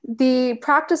the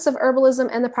practice of herbalism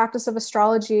and the practice of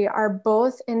astrology are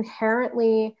both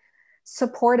inherently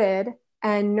supported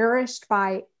and nourished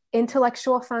by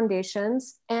intellectual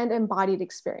foundations and embodied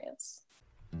experience.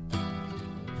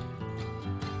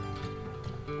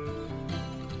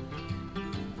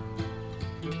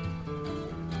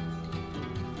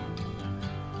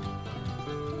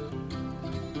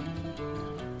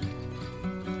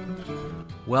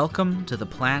 Welcome to the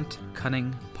Plant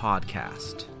Cunning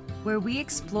Podcast, where we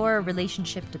explore our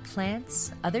relationship to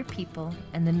plants, other people,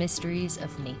 and the mysteries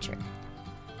of nature.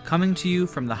 Coming to you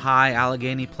from the high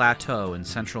Allegheny Plateau in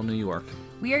central New York.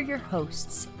 We are your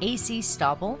hosts, A.C.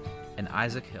 Stauble and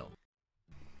Isaac Hill.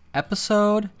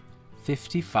 Episode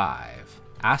 55,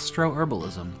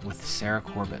 Astroherbalism with Sarah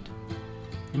Corbett.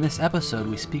 In this episode,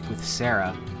 we speak with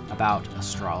Sarah about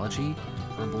astrology,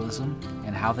 herbalism,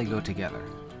 and how they go together.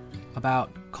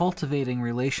 About cultivating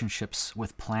relationships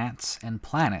with plants and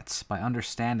planets by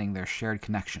understanding their shared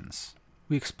connections.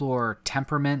 We explore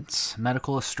temperaments,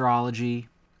 medical astrology,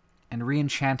 and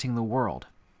re-enchanting the world.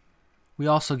 We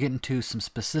also get into some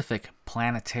specific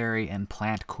planetary and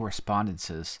plant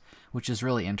correspondences, which is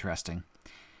really interesting.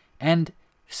 And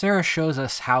Sarah shows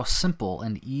us how simple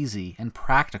and easy and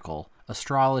practical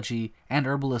astrology and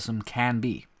herbalism can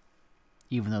be,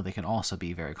 even though they can also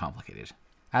be very complicated.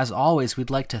 As always, we'd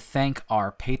like to thank our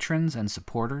patrons and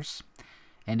supporters.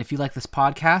 And if you like this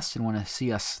podcast and want to see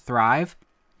us thrive,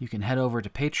 you can head over to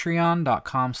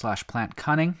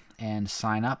patreon.com/plantcunning and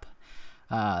sign up.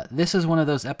 This is one of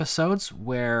those episodes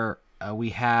where we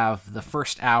have the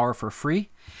first hour for free,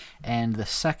 and the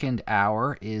second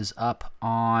hour is up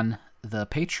on the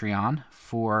Patreon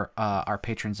for our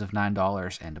patrons of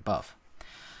 $9 and above.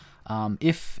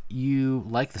 If you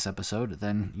like this episode,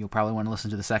 then you'll probably want to listen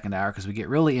to the second hour because we get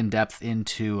really in-depth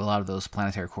into a lot of those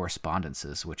planetary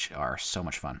correspondences, which are so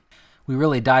much fun. We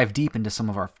really dive deep into some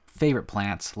of our favorite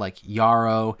plants like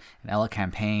yarrow and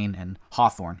elecampane and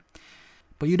hawthorn.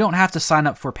 But you don't have to sign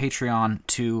up for Patreon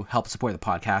to help support the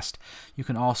podcast. You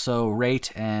can also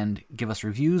rate and give us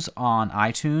reviews on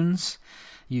iTunes.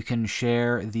 You can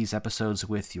share these episodes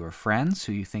with your friends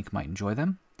who you think might enjoy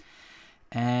them.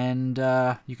 And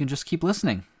you can just keep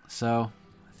listening. So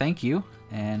thank you,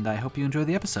 and I hope you enjoy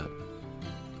the episode.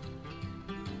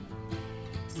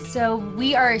 So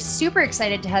we are super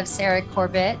excited to have Sarah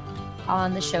Corbett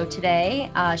on the show today.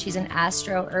 She's an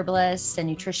astroherbalist, a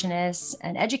nutritionist,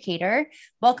 and educator.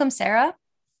 Welcome, Sarah.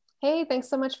 Hey, thanks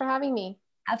so much for having me.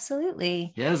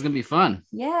 Absolutely. Yeah, it's going to be fun.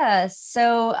 Yeah.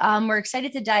 So we're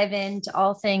excited to dive into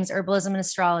all things herbalism and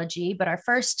astrology. But our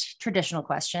first traditional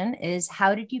question is,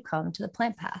 how did you come to the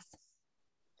plant path?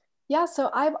 Yeah,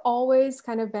 so I've always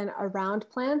kind of been around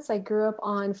plants. I grew up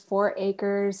on 4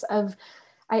 acres of,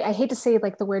 I hate to say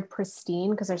like the word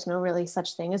pristine because there's no really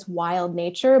such thing as wild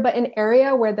nature, but an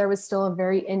area where there was still a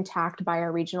very intact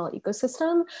bioregional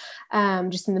ecosystem,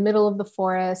 just in the middle of the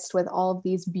forest with all of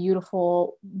these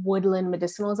beautiful woodland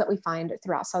medicinals that we find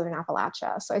throughout Southern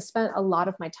Appalachia. So I spent a lot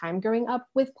of my time growing up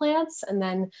with plants, and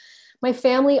then my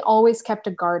family always kept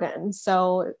a garden.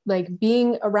 So like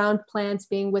being around plants,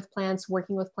 being with plants,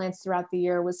 working with plants throughout the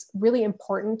year was really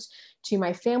important to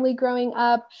my family growing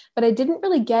up. But I didn't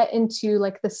really get into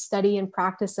like the study and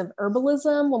practice of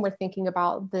herbalism when we're thinking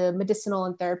about the medicinal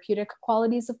and therapeutic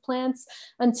qualities of plants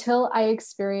until I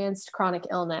experienced chronic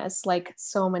illness, like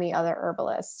so many other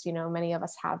herbalists. You know, many of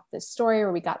us have this story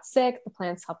where we got sick, the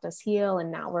plants helped us heal,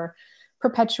 and now we're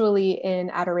perpetually in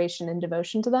adoration and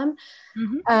devotion to them.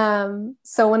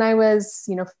 So when I was,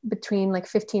 between like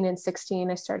 15 and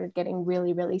 16, I started getting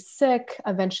really, really sick,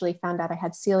 eventually found out I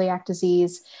had celiac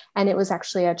disease. And it was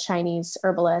actually a Chinese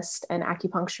herbalist and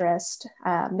acupuncturist,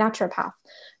 naturopath,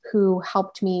 who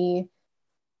helped me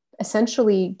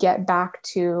essentially get back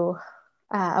to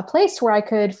a place where I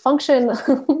could function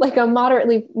like a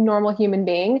moderately normal human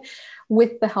being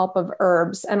with the help of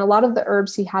herbs. And a lot of the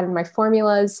herbs he had in my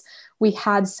formulas, we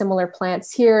had similar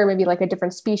plants here, maybe like a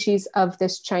different species of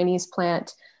this Chinese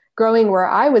plant growing where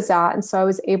I was at. And so I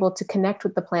was able to connect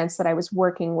with the plants that I was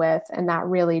working with. And that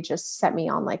really just set me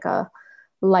on like a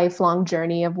lifelong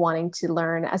journey of wanting to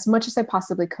learn as much as I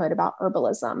possibly could about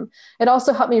herbalism. It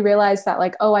also helped me realize that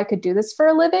like, oh, I could do this for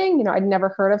a living. You know, I'd never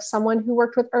heard of someone who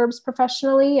worked with herbs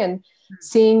professionally, and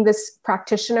seeing this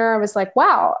practitioner, I was like,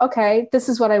 wow, okay, this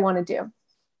is what I want to do.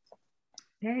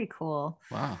 Very cool.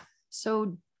 Wow.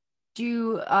 So do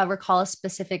you recall a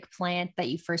specific plant that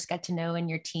you first got to know in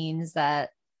your teens that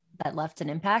left an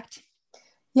impact?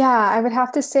 Yeah, I would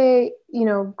have to say,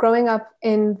 growing up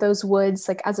in those woods,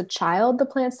 like as a child, the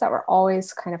plants that were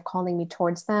always kind of calling me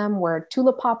towards them were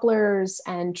tulip poplars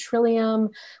and trillium.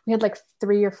 We had like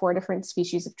 3 or 4 different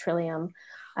species of trillium.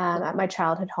 at my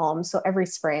childhood home. So every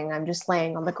spring, I'm just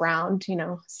laying on the ground,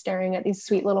 staring at these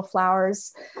sweet little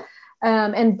flowers.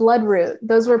 And bloodroot,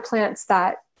 those were plants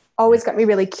that always got me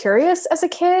really curious as a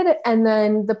kid. And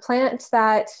then the plant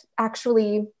that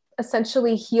actually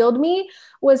essentially healed me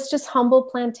was just humble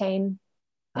plantain.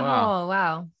 Wow. Oh,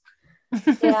 wow.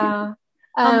 Yeah.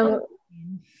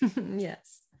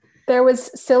 Yes. There was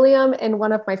psyllium in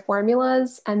one of my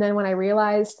formulas. And then when I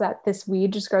realized that this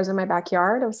weed just grows in my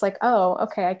backyard, I was like, oh,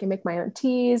 okay, I can make my own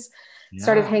teas. Yeah.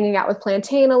 Started hanging out with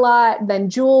plantain a lot. Then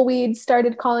jewel weed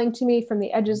started calling to me from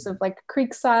the edges of like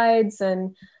creek sides.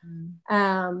 And,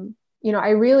 I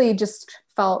really just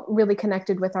felt really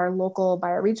connected with our local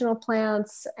bioregional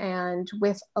plants and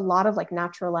with a lot of like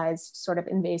naturalized sort of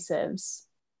invasives.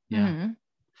 Yeah. Mm-hmm.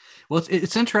 Well,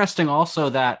 it's interesting also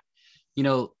that,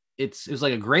 it was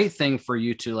like a great thing for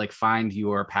you to like find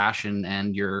your passion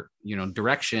and your,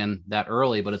 direction that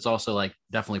early, but it's also like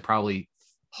definitely probably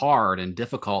hard and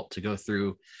difficult to go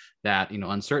through that,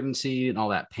 uncertainty and all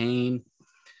that pain.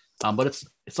 But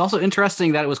it's also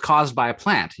interesting that it was caused by a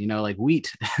plant, like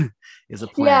wheat is a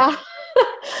plant. Yeah.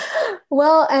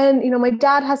 Well, and, my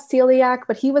dad has celiac,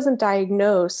 but he wasn't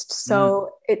diagnosed.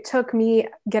 So it took me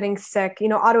getting sick,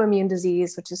 autoimmune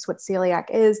disease, which is what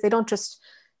celiac is. They don't just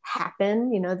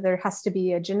happen, there has to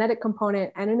be a genetic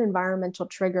component and an environmental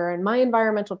trigger. And my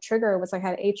environmental trigger was I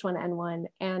had H1N1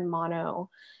 and mono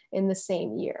in the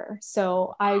same year.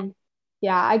 So I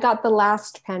got the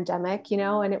last pandemic,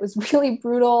 and it was really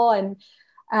brutal. And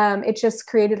it just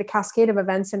created a cascade of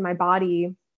events in my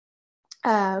body,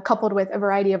 coupled with a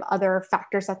variety of other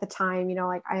factors at the time.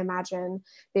 Like I imagine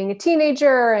being a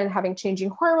teenager and having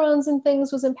changing hormones and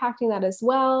things was impacting that as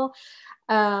well.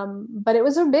 But it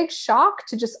was a big shock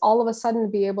to just all of a sudden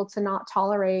be able to not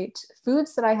tolerate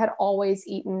foods that I had always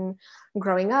eaten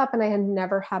growing up and I had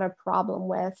never had a problem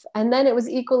with. And then it was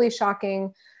equally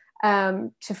shocking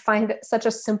to find such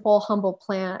a simple, humble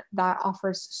plant that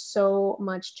offers so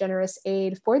much generous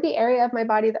aid for the area of my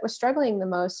body that was struggling the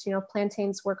most.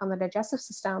 Plantain's work on the digestive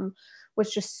system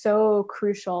was just so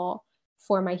crucial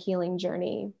for my healing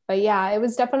journey. But yeah, it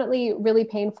was definitely really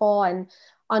painful. And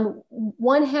on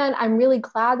one hand, I'm really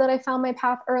glad that I found my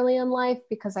path early in life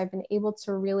because I've been able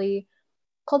to really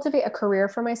cultivate a career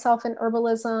for myself in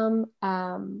herbalism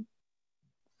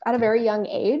at a very young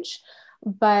age.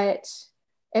 But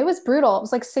it was brutal. It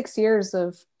was like 6 years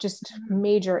of just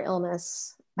major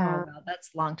illness. Wow, that's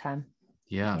a long time.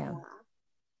 Yeah.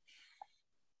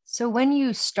 So when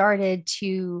you started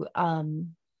to,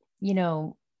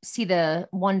 see the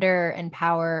wonder and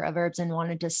power of herbs and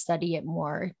wanted to study it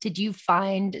more, did you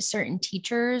find certain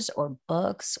teachers or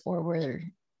books, or were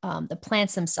the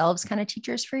plants themselves kind of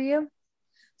teachers for you?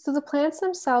 So the plants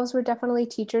themselves were definitely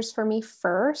teachers for me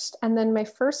first. And then my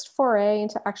first foray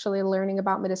into actually learning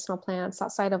about medicinal plants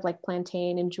outside of like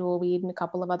plantain and jewelweed and a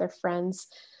couple of other friends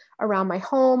around my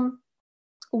home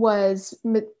was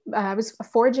I was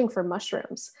foraging for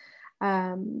mushrooms.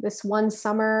 This one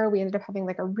summer, we ended up having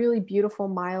like a really beautiful,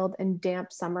 mild and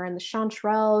damp summer, and the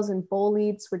chanterelles and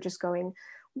boletes were just going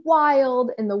wild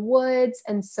in the woods.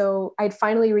 And so I'd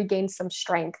finally regained some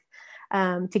strength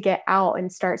to get out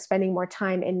and start spending more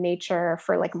time in nature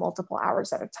for like multiple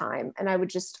hours at a time. And I would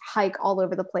just hike all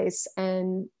over the place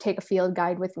and take a field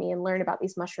guide with me and learn about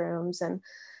these mushrooms and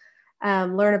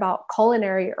learn about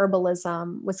culinary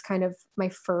herbalism was kind of my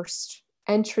first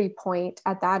entry point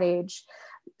at that age.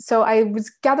 So I was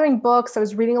gathering books. I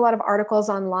was reading a lot of articles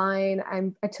online.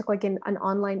 I took like an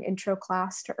online intro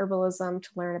class to herbalism to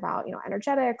learn about,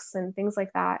 energetics and things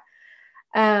like that.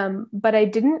 But I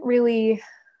didn't really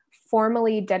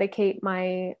formally dedicate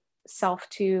myself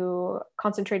to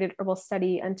concentrated herbal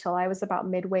study until I was about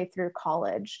midway through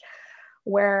college,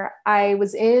 where I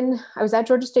was at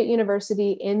Georgia State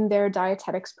University in their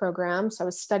dietetics program. So I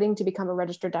was studying to become a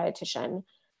registered dietitian.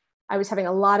 I was having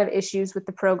a lot of issues with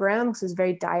the program because it was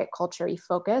very diet culture-y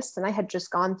focused. And I had just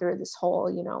gone through this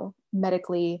whole,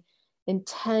 medically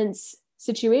intense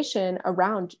situation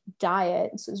around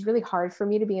diet. So it was really hard for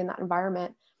me to be in that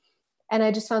environment. And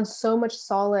I just found so much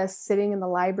solace sitting in the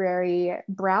library,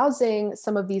 browsing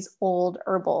some of these old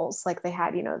herbals. Like they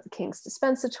had, the King's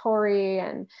Dispensatory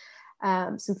and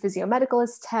some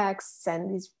physiomedicalist texts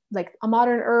and these like A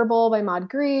Modern Herbal by Maud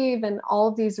Grieve and all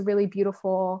of these really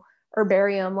beautiful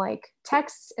herbarium like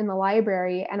texts in the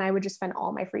library. And I would just spend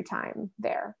all my free time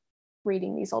there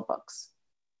reading these old books.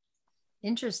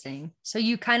 Interesting. So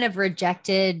you kind of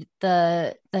rejected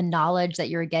the knowledge that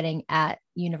you were getting at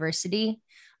university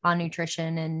on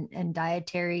nutrition and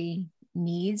dietary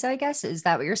needs, I guess. Is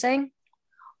that what you're saying?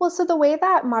 Well, so the way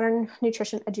that modern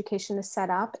nutrition education is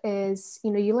set up is,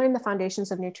 you learn the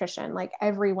foundations of nutrition. Like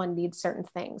everyone needs certain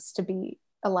things to be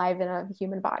alive in a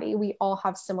human body. We all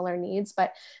have similar needs,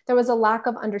 but there was a lack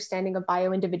of understanding of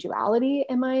bioindividuality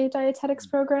in my dietetics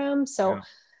program. So Yeah.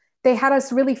 they had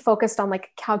us really focused on like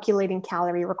calculating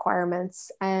calorie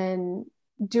requirements and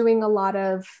doing a lot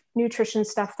of nutrition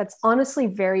stuff that's honestly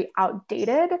very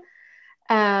outdated.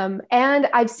 And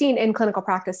I've seen in clinical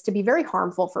practice to be very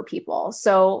harmful for people.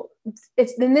 So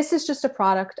then this is just a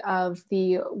product of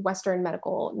the Western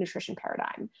medical nutrition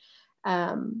paradigm.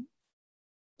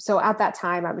 So at that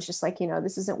time, I was just like,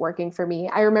 this isn't working for me.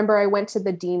 I remember I went to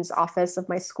the dean's office of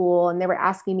my school and they were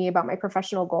asking me about my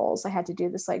professional goals. I had to do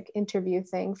this like interview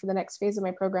thing for the next phase of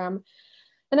my program.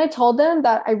 And I told them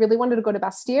that I really wanted to go to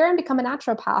Bastyr and become a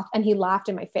naturopath. And he laughed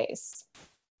in my face.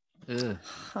 Ugh.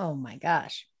 Oh my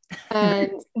gosh.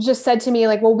 And just said to me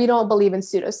like, well, we don't believe in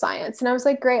pseudoscience. And I was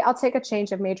like, great, I'll take a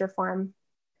change of major form.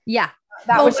 Yeah.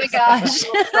 That was my gosh.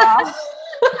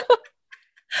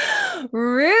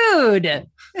 Rude.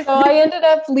 So I ended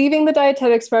up leaving the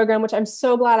dietetics program, which I'm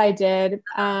so glad I did.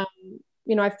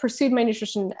 I've pursued my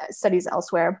nutrition studies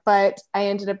elsewhere, but I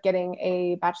ended up getting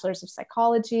a bachelor's of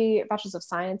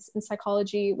science in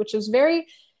psychology, which was very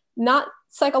not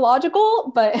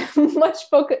psychological, but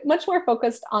much more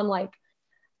focused on like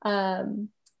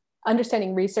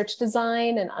understanding research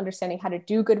design and understanding how to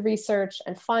do good research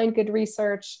and find good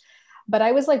research. But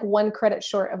I was like 1 credit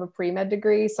short of a pre-med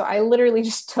degree. So I literally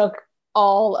just took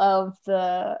all of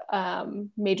the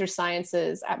major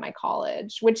sciences at my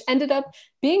college, which ended up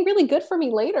being really good for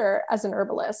me later as an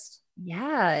herbalist.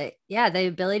 Yeah. Yeah. The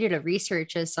ability to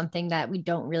research is something that we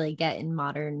don't really get in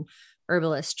modern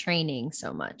herbalist training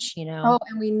so much, Oh,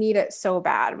 and we need it so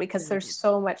bad because there's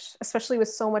so much, especially with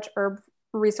so much herb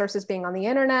resources being on the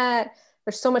internet.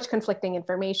 There's so much conflicting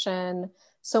information,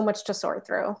 so much to sort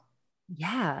through.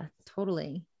 Yeah,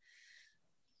 totally.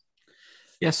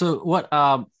 Yeah. So what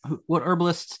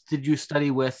herbalists did you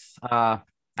study with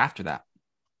after that?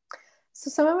 So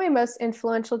some of my most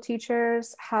influential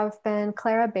teachers have been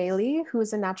Clara Bailey,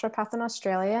 who's a naturopath in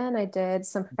Australia, and I did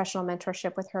some professional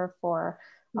mentorship with her for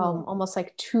almost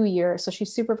like 2 years. So she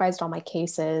supervised all my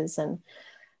cases, and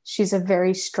she's a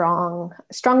very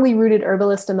strongly rooted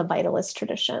herbalist in the vitalist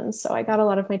tradition. So I got a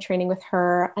lot of my training with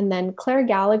her. And then Claire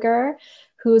Gallagher,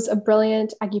 who's a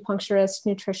brilliant acupuncturist,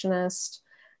 nutritionist,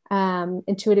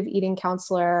 intuitive eating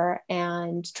counselor,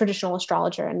 and traditional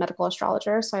astrologer and medical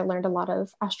astrologer. So I learned a lot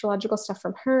of astrological stuff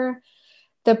from her.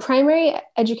 The primary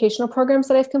educational programs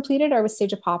that I've completed are with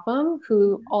Seja Popham,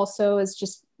 who also is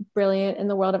just brilliant in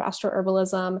the world of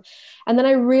astroherbalism. And then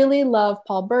I really love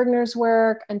Paul Bergner's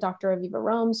work and Dr. Aviva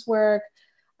Rome's work.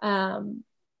 I'm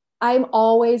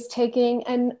always taking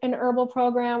an herbal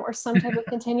program or some type of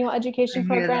continual education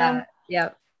program.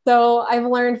 Yep. So I've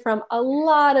learned from a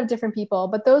lot of different people,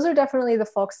 but those are definitely the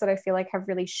folks that I feel like have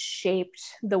really shaped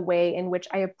the way in which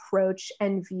I approach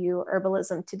and view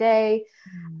herbalism today.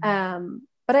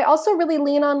 But I also really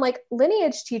lean on like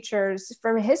lineage teachers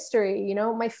from history.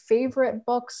 My favorite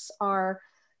books are,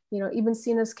 Ibn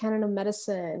Sina's Canon of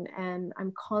Medicine. And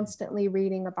I'm constantly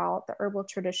reading about the herbal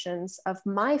traditions of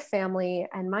my family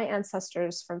and my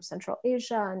ancestors from Central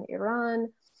Asia and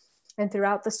Iran and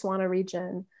throughout the Swana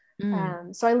region.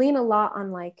 So I lean a lot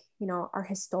on like, our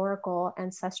historical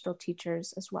ancestral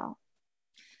teachers as well.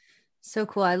 So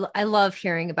cool. I love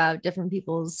hearing about different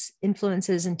people's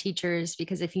influences and teachers,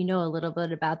 because if you know a little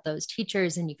bit about those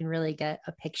teachers, and you can really get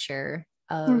a picture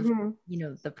of,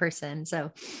 the person.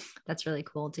 So that's really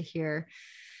cool to hear.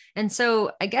 And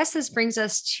so I guess this brings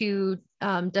us to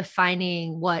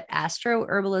defining what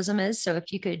astroherbalism is. So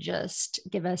if you could just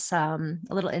give us a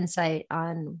little insight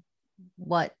on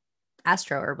what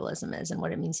astroherbalism is and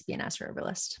what it means to be an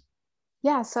astroherbalist.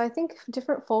 Yeah, so I think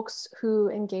different folks who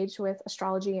engage with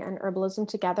astrology and herbalism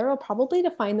together will probably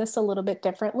define this a little bit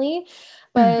differently,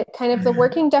 but kind of the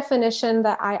working definition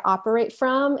that I operate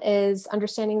from is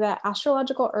understanding that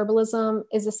astrological herbalism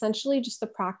is essentially just the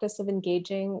practice of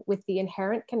engaging with the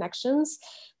inherent connections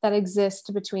that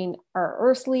exist between our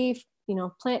earthly,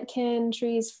 plant kin,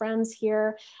 trees, friends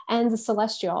here, and the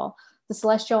celestial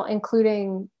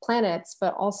including planets,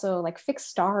 but also like fixed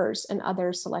stars and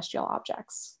other celestial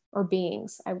objects or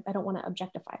beings. I don't want to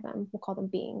objectify them. We'll call them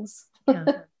beings. Yeah.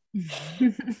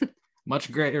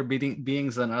 Much greater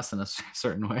beings than us in a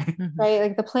certain way. Right?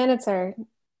 Like the planets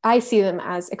I see them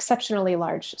as exceptionally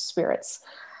large spirits.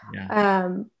 Yeah.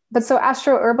 But so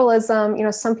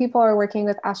astroherbalism, some people are working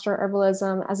with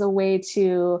astroherbalism as a way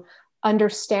to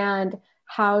understand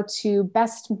how to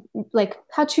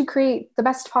create the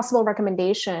best possible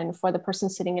recommendation for the person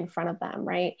sitting in front of them,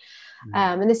 right?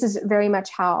 And this is very much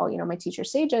how, my teacher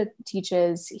Seja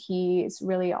teaches. He's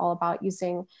really all about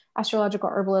using astrological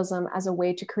herbalism as a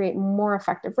way to create more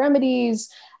effective remedies,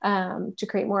 to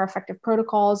create more effective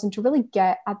protocols, and to really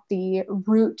get at the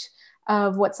root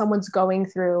of what someone's going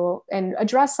through and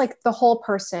address like the whole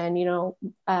person,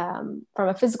 from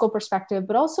a physical perspective,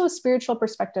 but also a spiritual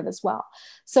perspective as well.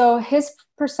 So his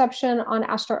perception on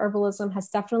astroherbalism has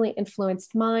definitely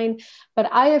influenced mine, but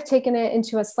I have taken it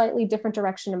into a slightly different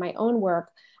direction in my own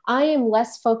work. I am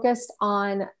less focused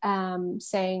on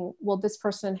saying, well, this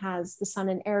person has the sun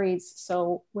in Aries,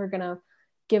 so we're going to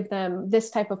give them this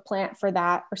type of plant for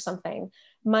that or something.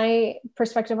 My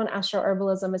perspective on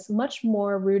astroherbalism is much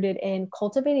more rooted in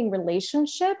cultivating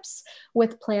relationships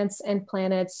with plants and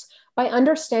planets by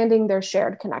understanding their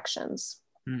shared connections.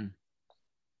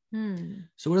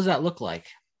 So what does that look like?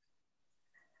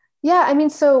 Yeah, I mean,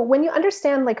 so when you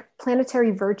understand like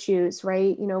planetary virtues,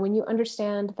 right? When you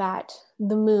understand that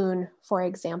the moon, for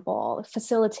example,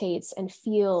 facilitates and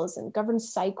feels and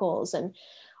governs cycles and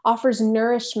offers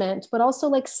nourishment, but also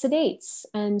like sedates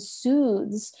and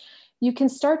soothes, you can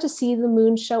start to see the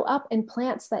moon show up in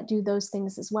plants that do those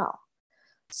things as well.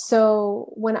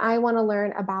 So when I want to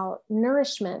learn about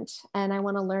nourishment and I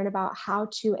want to learn about how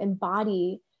to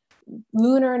embody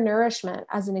lunar nourishment,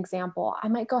 as an example, I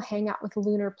might go hang out with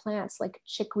lunar plants like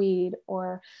chickweed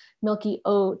or milky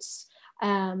oats,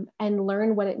 and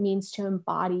learn what it means to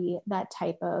embody that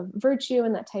type of virtue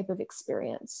and that type of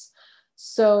experience.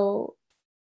 So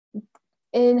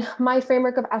in my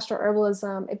framework of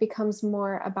astroherbalism, it becomes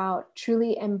more about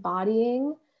truly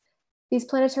embodying these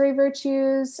planetary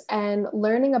virtues and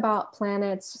learning about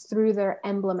planets through their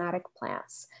emblematic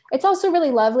plants. It's also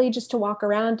really lovely just to walk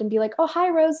around and be like, oh, hi,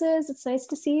 roses. It's nice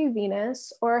to see you,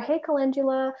 Venus. Or, hey,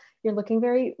 calendula, you're looking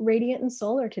very radiant and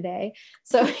solar today.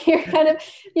 So you're kind of,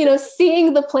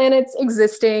 seeing the planets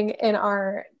existing in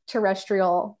our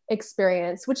terrestrial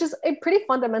experience, which is a pretty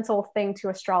fundamental thing to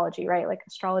astrology, right? Like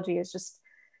astrology is just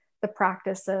the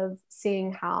practice of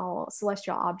seeing how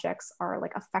celestial objects are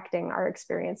like affecting our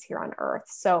experience here on Earth.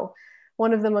 So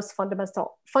one of the most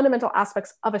fundamental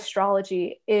aspects of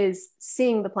astrology is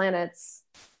seeing the planets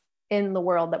in the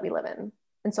world that we live in.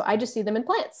 And so I just see them in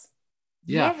plants.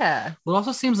 Yeah. Well, it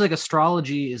also seems like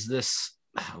astrology is this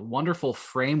wonderful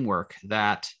framework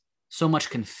that so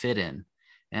much can fit in.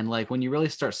 And like when you really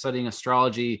start studying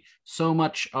astrology, so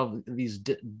much of these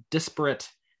disparate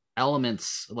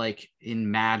elements, like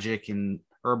in magic and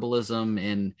herbalism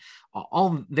and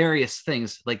all various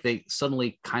things, like they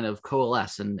suddenly kind of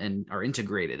coalesce and are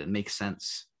integrated and make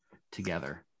sense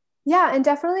together. Yeah, and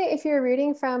definitely if you're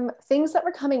reading from things that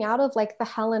were coming out of like the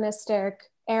Hellenistic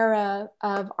era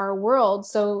of our world,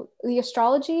 so the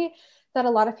astrology that a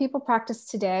lot of people practice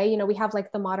today, we have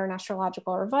like the modern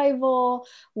astrological revival,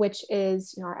 which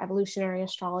is, our evolutionary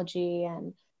astrology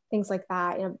and things like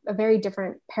that, a very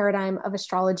different paradigm of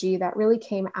astrology that really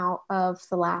came out of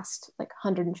the last like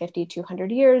 150, 200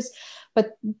 years.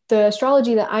 But the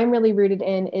astrology that I'm really rooted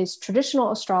in is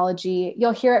traditional astrology.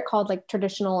 You'll hear it called like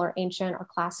traditional or ancient or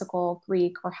classical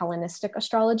Greek or Hellenistic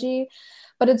astrology,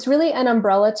 but it's really an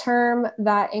umbrella term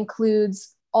that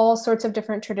includes all sorts of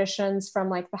different traditions from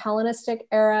like the Hellenistic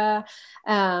era,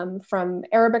 from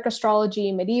Arabic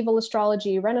astrology, medieval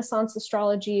astrology, Renaissance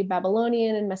astrology,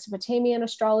 Babylonian and Mesopotamian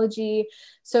astrology.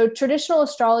 So traditional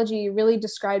astrology really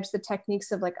describes the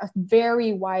techniques of like a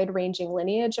very wide ranging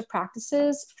lineage of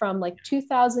practices from like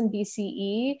 2000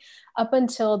 BCE up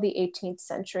until the 18th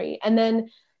century. And then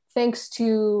thanks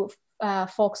to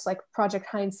folks like Project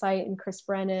Hindsight and Chris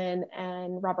Brennan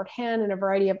and Robert Hahn and a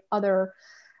variety of other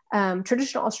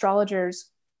traditional astrologers,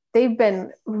 they've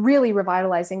been really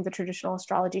revitalizing the traditional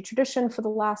astrology tradition for the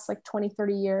last like 20,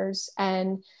 30 years.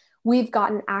 And we've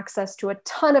gotten access to a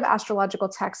ton of astrological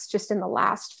texts just in the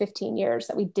last 15 years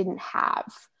that we didn't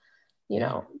have,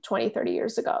 20, 30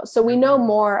 years ago. So we know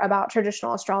more about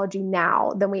traditional astrology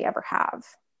now than we ever have.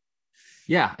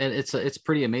 Yeah, it's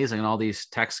pretty amazing, and all these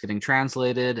texts getting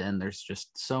translated, and there's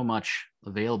just so much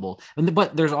available.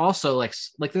 But there's also like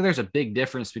there's a big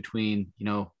difference between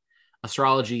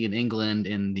astrology in England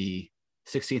in the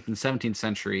 16th and 17th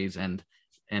centuries and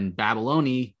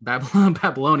Babylon,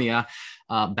 Babylon,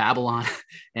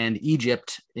 and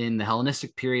Egypt in the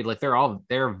Hellenistic period. Like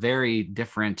they're very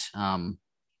different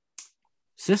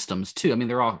systems too. I mean,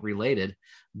 they're all related,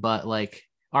 but like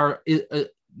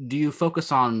do you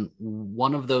focus on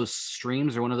one of those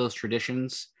streams or one of those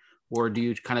traditions, or do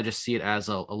you kind of just see it as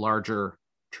a larger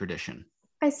tradition?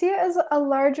 I see it as a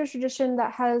larger tradition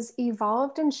that has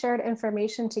evolved and shared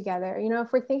information together. You know,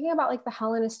 if we're thinking about like the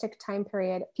Hellenistic time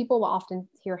period, people will often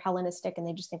hear Hellenistic and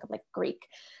they just think of like Greek.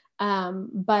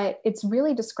 But it's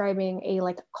really describing a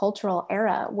like cultural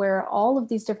era where all of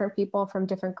these different people from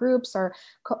different groups are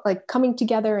like coming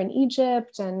together in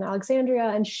Egypt and Alexandria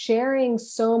and sharing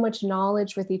so much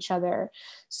knowledge with each other.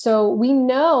 So we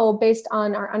know, based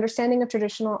on our understanding of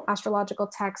traditional astrological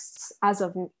texts as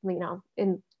of,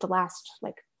 in the last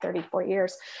like 34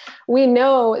 years, we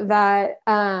know that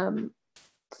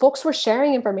folks were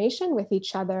sharing information with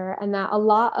each other, and that a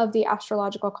lot of the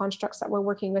astrological constructs that we're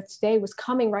working with today was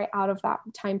coming right out of that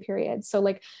time period. So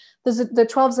like the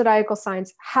 12 zodiacal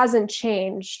signs hasn't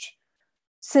changed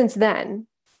since then.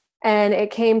 And it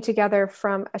came together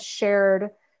from a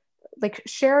shared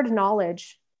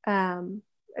knowledge, a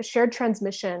shared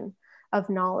transmission of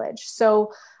knowledge.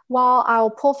 So while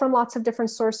I'll pull from lots of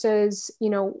different sources,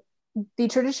 the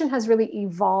tradition has really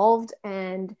evolved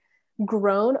and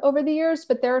grown over the years,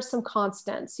 but there are some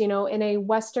constants. In a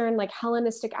Western, like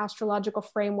Hellenistic astrological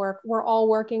framework, we're all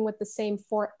working with the same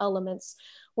 4 elements.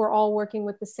 We're all working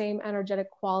with the same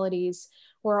energetic qualities.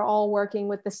 We're all working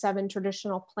with the 7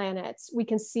 traditional planets. We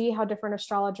can see how different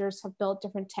astrologers have built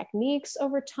different techniques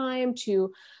over time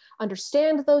to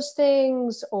understand those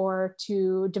things, or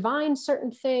to divine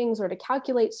certain things, or to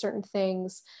calculate certain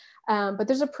things. But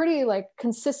there's a pretty like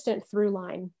consistent through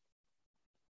line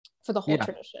for the whole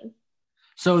tradition.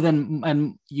 So then,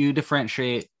 and you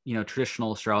differentiate,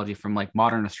 traditional astrology from like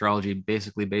modern astrology,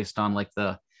 basically based on like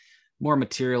the more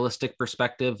materialistic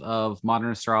perspective of modern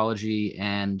astrology,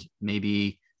 and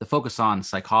maybe the focus on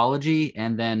psychology,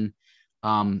 and then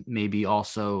maybe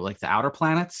also like the outer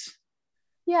planets.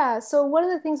 Yeah. So one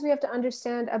of the things we have to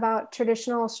understand about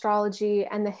traditional astrology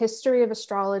and the history of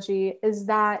astrology is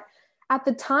that at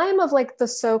the time of like the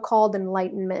so-called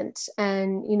Enlightenment,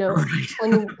 and Right.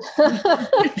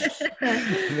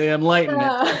 The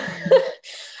Enlightenment.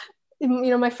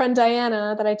 My friend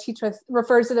Diana that I teach with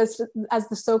refers it as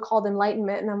the so-called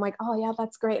Enlightenment, and I'm like, oh yeah,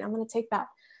 that's great, I'm going to take that.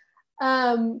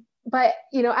 But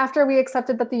after we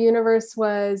accepted that the universe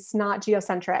was not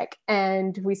geocentric,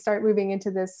 and we start moving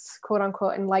into this quote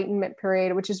unquote Enlightenment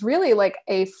period, which is really like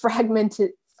a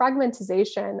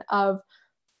fragmentization of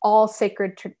all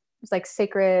sacred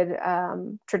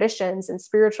traditions and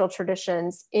spiritual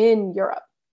traditions in Europe.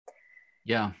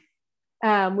 Yeah.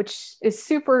 Which is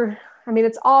super,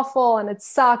 it's awful and it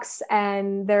sucks.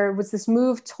 And there was this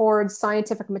move towards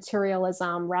scientific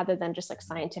materialism rather than just like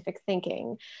scientific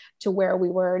thinking, to where we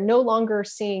were no longer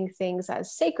seeing things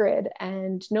as sacred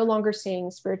and no longer seeing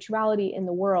spirituality in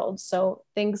the world. So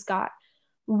things got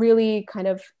really kind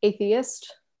of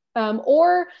atheist,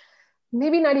 or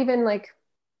maybe not even like,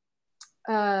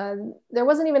 there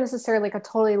wasn't even necessarily like a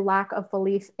totally lack of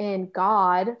belief in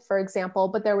God, for example,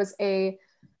 but there was a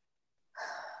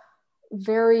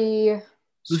very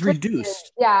was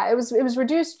reduced. Yeah, it was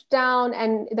reduced down,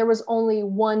 and there was only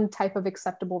one type of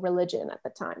acceptable religion at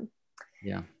the time.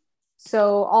 Yeah.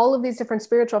 So all of these different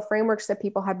spiritual frameworks that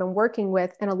people have been working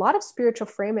with, and a lot of spiritual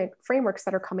frameworks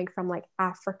that are coming from like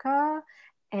Africa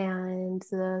and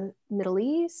the Middle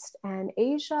East and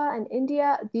Asia and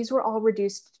India, these were all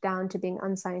reduced down to being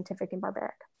unscientific and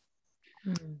barbaric.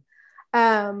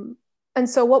 And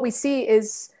so what we see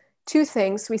is two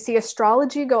things. We see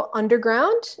astrology go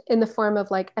underground in the form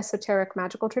of like esoteric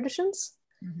magical traditions.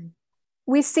 Mm-hmm.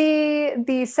 We see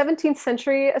the 17th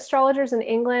century astrologers in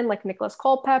England, like Nicholas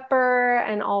Culpeper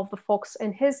and all of the folks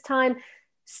in his time,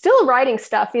 still writing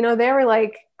stuff. They were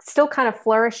like still kind of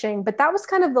flourishing, but that was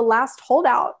kind of the last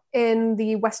holdout in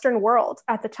the Western world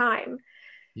at the time.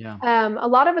 Yeah. A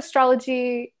lot of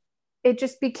astrology, it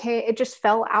just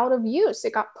fell out of use.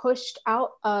 It got pushed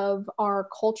out of our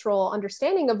cultural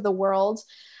understanding of the world.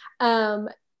 And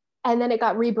then it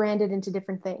got rebranded into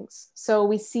different things. So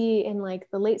we see in like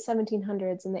the late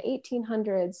 1700s and the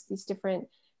 1800s, these different,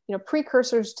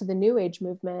 precursors to the New Age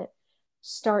movement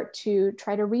start to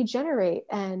try to regenerate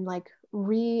and like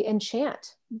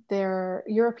re-enchant their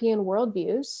European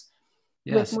worldviews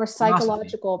with more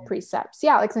psychological precepts.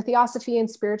 Yeah, like the Theosophy and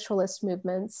spiritualist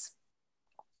movements.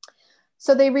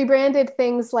 So they rebranded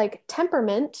things like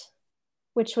temperament,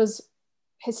 which was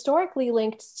historically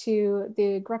linked to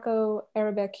the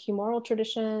Greco-Arabic humoral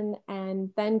tradition and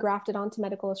then grafted onto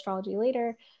medical astrology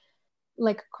later.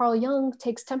 Like Carl Jung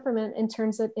takes temperament and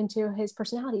turns it into his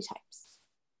personality types.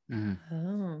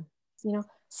 Mm-hmm.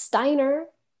 Steiner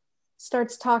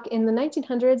starts in the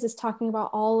 1900s is talking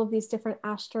about all of these different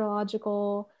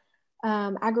astrological,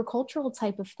 agricultural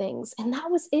type of things. And that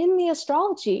was in the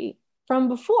astrology from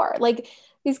before. Like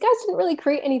these guys didn't really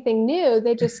create anything new.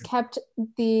 They just kept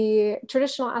the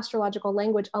traditional astrological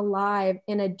language alive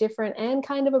in a different and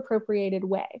kind of appropriated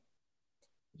way.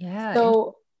 Yeah.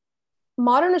 So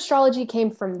modern astrology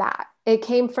came from that. It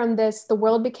came from this, the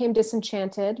world became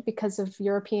disenchanted because of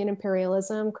European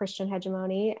imperialism, Christian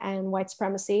hegemony, and white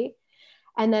supremacy.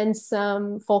 And then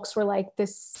some folks were like,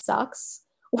 this sucks.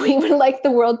 We would like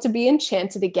the world to be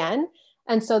enchanted again.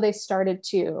 And so they started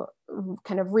to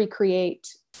kind of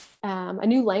recreate a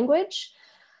new language.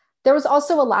 There was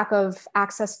also a lack of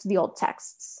access to the old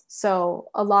texts. So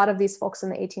a lot of these folks in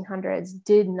the 1800s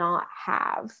did not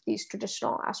have these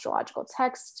traditional astrological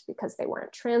texts because they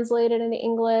weren't translated into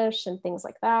English and things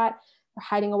like that. They're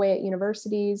hiding away at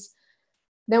universities.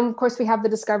 Then, of course, we have the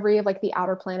discovery of like the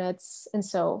outer planets. And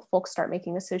so folks start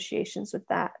making associations with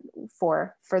that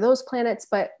for those planets.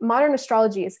 But modern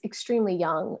astrology is extremely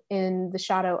young in the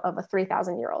shadow of a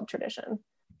 3,000-year-old tradition.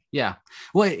 Yeah.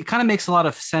 Well, it kind of makes a lot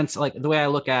of sense. Like the way I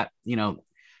look at,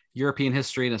 European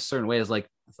history in a certain way is like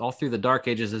all through the Dark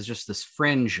Ages is just this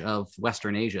fringe of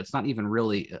Western Asia. It's not even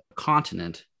really a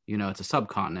continent, it's a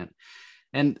subcontinent.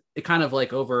 And it kind of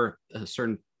like over a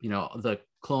certain, the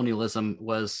colonialism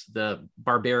was the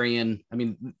barbarian. I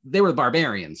mean, they were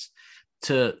barbarians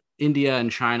to India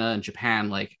and China and Japan,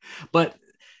 but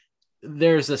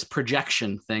there's this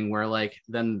projection thing where like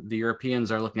then the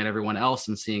Europeans are looking at everyone else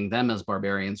and seeing them as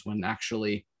barbarians when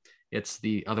actually it's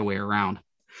the other way around.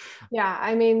 Yeah,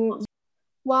 I mean,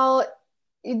 while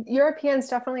Europeans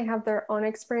definitely have their own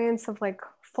experience of like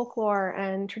folklore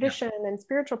and tradition and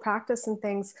spiritual practice and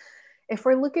things, if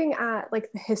we're looking at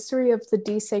like the history of the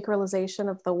desacralization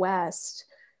of the West,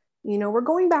 we're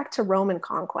going back to Roman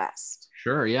conquest.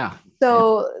 Sure, yeah.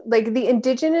 So like the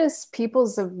indigenous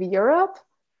peoples of Europe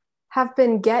have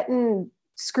been getting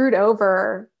screwed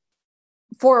over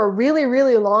for a really,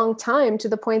 really long time, to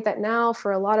the point that now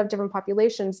for a lot of different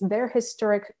populations, their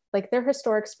historic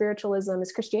spiritualism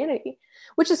is Christianity,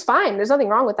 which is fine. There's nothing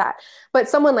wrong with that. But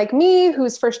someone like me,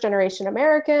 who's first generation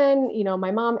American,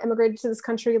 my mom immigrated to this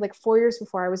country like 4 years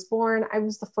before I was born. I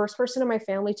was the first person in my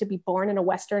family to be born in a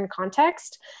Western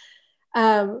context.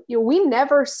 We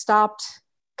never stopped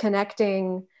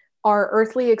connecting our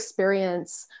earthly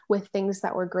experience with things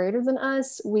that were greater than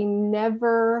us. We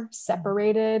never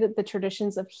separated the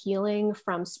traditions of healing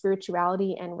from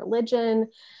spirituality and religion.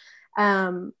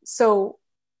 So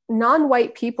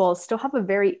non-white people still have a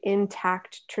very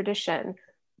intact tradition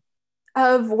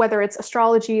of whether it's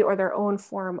astrology or their own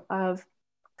form of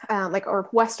or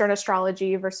Western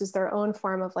astrology versus their own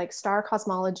form of like star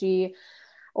cosmology,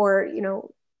 or,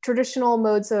 traditional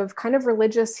modes of kind of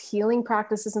religious healing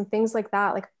practices and things like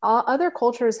that. Like other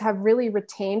cultures have really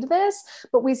retained this,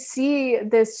 but we see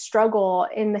this struggle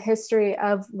in the history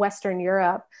of Western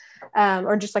Europe,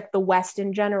 or just like the West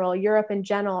in general, Europe in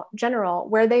general,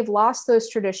 where they've lost those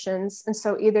traditions. And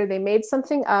so either they made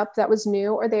something up that was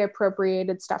new, or they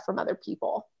appropriated stuff from other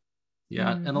people.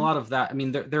 Yeah. Mm-hmm. And a lot of that, I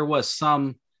mean, there was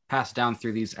some passed down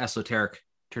through these esoteric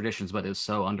traditions, but it was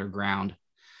so underground.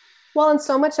 Well, and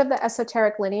so much of the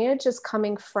esoteric lineage is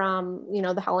coming from,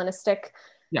 the Hellenistic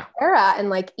era and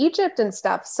like Egypt and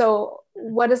stuff. So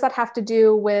what does that have to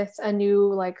do with a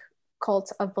new like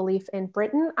cult of belief in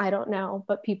Britain? I don't know,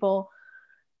 but people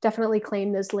definitely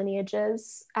claim those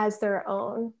lineages as their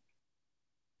own.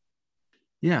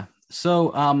 Yeah.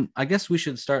 So I guess we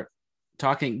should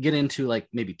get into like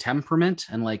maybe temperament,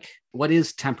 and like what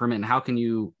is temperament and how can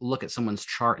you look at someone's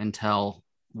chart and tell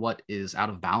what is out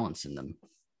of balance in them?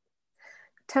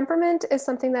 Temperament is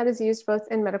something that is used both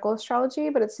in medical astrology,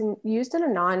 but it's used in a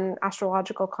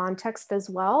non-astrological context as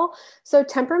well. So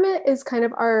temperament is kind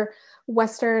of our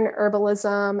Western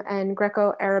herbalism and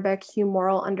Greco-Arabic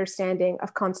humoral understanding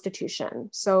of constitution.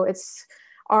 So it's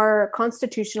our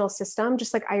constitutional system,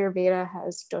 just like Ayurveda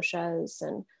has doshas.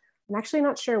 And I'm actually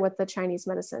not sure what the Chinese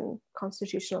medicine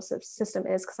constitutional system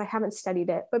is because I haven't studied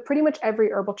it, but pretty much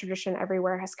every herbal tradition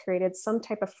everywhere has created some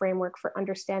type of framework for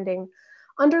understanding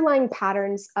underlying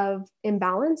patterns of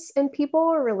imbalance in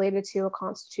people related to a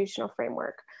constitutional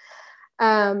framework.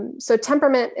 So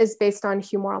temperament is based on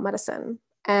humoral medicine.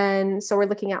 And so we're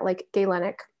looking at like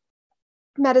Galenic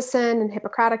medicine and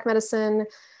Hippocratic medicine,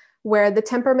 where the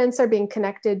temperaments are being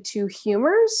connected to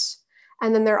humors,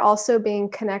 and then they're also being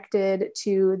connected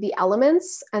to the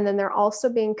elements, and then they're also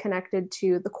being connected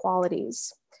to the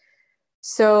qualities.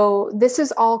 So this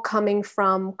is all coming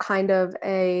from kind of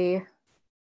a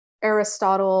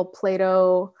Aristotle,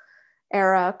 Plato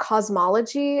era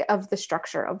cosmology of the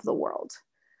structure of the world.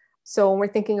 So when we're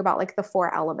thinking about like the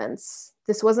 4 elements,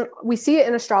 we see it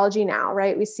in astrology now,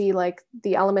 right? We see like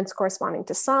the elements corresponding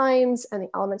to signs and the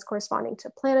elements corresponding to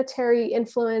planetary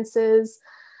influences,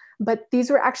 but these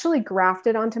were actually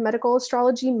grafted onto medical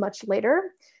astrology much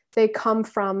later. They come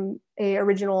from a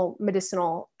original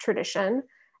medicinal tradition.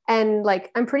 And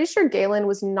like, I'm pretty sure Galen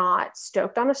was not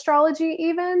stoked on astrology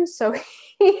even. So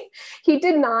he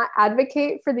did not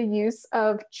advocate for the use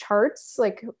of charts,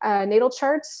 like natal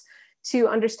charts, to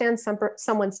understand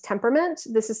someone's temperament.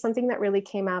 This is something that really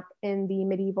came up in the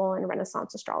medieval and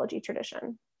Renaissance astrology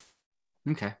tradition.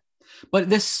 Okay. But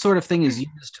this sort of thing is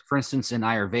used, for instance, in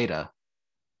Ayurveda,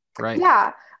 right?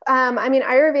 Yeah. I mean,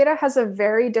 Ayurveda has a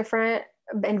very different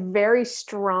and very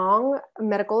strong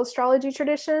medical astrology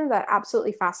tradition that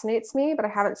absolutely fascinates me, but I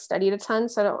haven't studied a ton,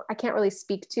 so I can't really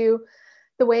speak to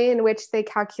the way in which they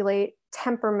calculate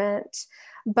temperament.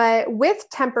 But with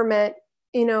temperament,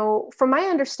 you know, from my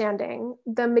understanding,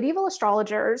 the medieval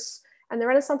astrologers and the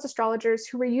Renaissance astrologers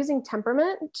who were using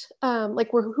temperament,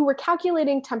 who were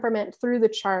calculating temperament through the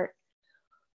chart,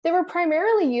 they were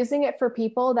primarily using it for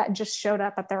people that just showed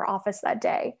up at their office that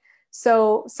day.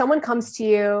 So someone comes to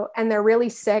you and they're really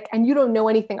sick and you don't know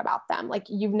anything about them. Like,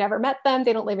 you've never met them.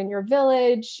 They don't live in your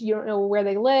village. You don't know where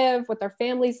they live, what their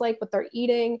family's like, what they're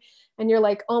eating. And you're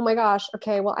like, oh my gosh,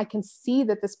 okay, well, I can see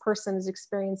that this person is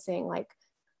experiencing like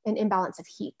an imbalance of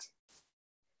heat.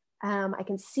 I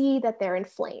can see that they're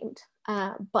inflamed,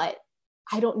 but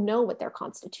I don't know what their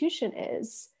constitution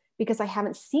is because I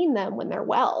haven't seen them when they're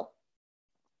well.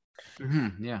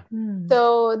 Mm-hmm, yeah.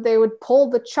 So they would pull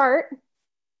the chart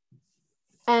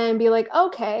and be like,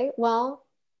 okay, well,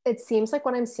 it seems like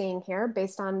what I'm seeing here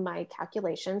based on my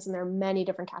calculations, and there are many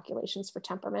different calculations for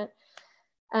temperament.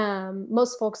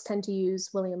 Most folks tend to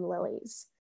use William Lilly's,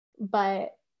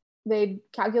 but they'd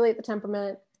calculate the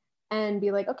temperament and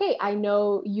be like, okay, I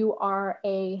know you are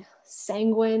a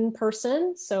sanguine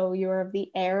person, so you're of the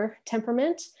air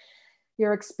temperament.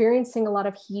 You're experiencing a lot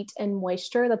of heat and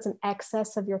moisture. That's an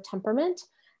excess of your temperament.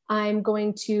 I'm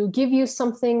going to give you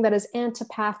something that is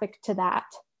antipathic to that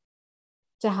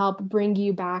to help bring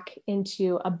you back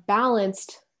into a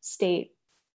balanced state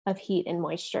of heat and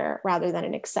moisture rather than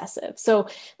an excessive. So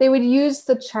they would use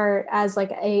the chart as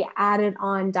like a added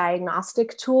on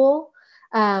diagnostic tool.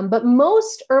 But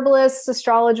most herbalists,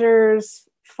 astrologers,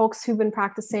 folks who've been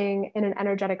practicing in an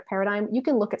energetic paradigm, you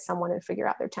can look at someone and figure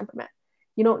out their temperament.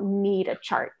 You don't need a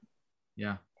chart.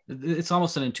 Yeah. It's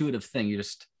almost an intuitive thing.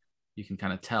 You can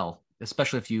kind of tell,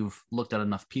 especially if you've looked at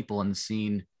enough people and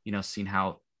seen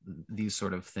how these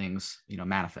sort of things,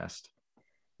 manifest.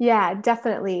 Yeah,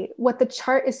 definitely. What the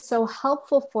chart is so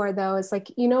helpful for, though, is like,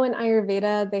 in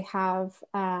Ayurveda, they have,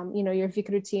 your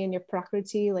Vikruti and your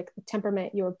Prakriti, like the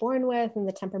temperament you were born with and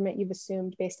the temperament you've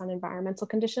assumed based on environmental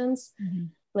conditions,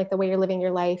 like the way you're living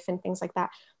your life and things like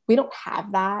that. We don't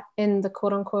have that in the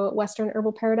quote unquote Western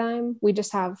herbal paradigm. We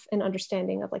just have an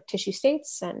understanding of like tissue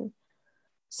states. And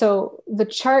so the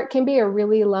chart can be a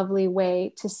really lovely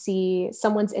way to see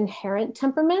someone's inherent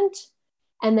temperament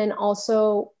and then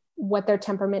also what their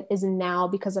temperament is now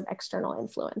because of external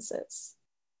influences.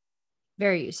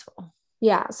 Very useful.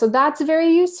 Yeah, so that's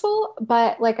very useful.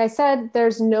 But like I said,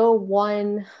 there's no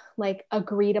one like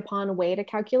agreed upon way to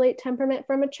calculate temperament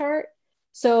from a chart.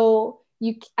 So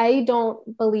I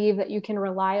don't believe that you can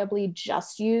reliably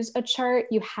just use a chart.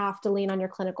 You have to lean on your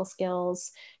clinical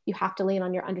skills. You have to lean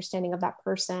on your understanding of that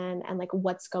person and like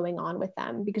what's going on with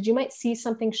them, because you might see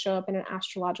something show up in an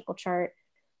astrological chart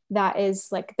that is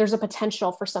like, there's a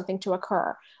potential for something to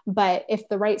occur. But if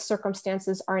the right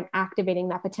circumstances aren't activating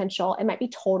that potential, it might be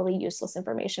totally useless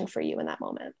information for you in that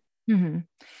moment. Mm-hmm.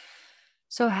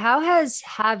 So how has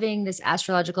having this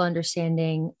astrological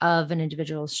understanding of an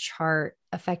individual's chart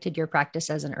affected your practice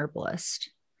as an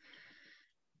herbalist?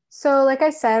 So like I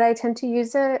said, I tend to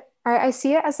use it, I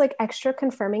see it as like extra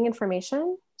confirming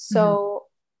information. So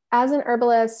as an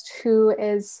herbalist who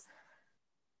is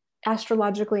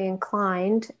astrologically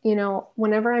inclined,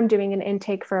 whenever I'm doing an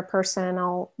intake for a person,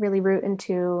 I'll really root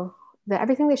into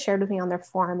everything they shared with me on their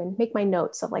form and make my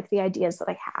notes of like the ideas that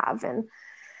I have. And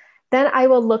then I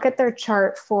will look at their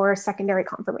chart for secondary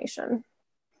confirmation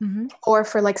or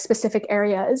for like specific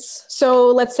areas. So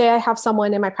let's say I have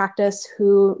someone in my practice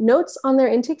who notes on their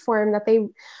intake form that they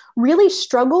really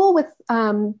struggle with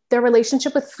their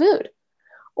relationship with food,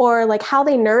 or like how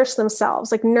they nourish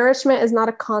themselves. Like nourishment is not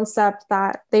a concept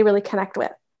that they really connect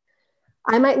with.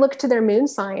 I might look to their moon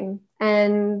sign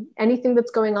and anything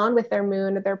that's going on with their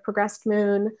moon or their progressed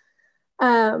moon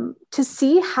to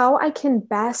see how I can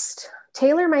best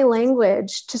tailor my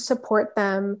language to support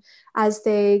them as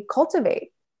they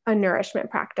cultivate a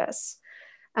nourishment practice.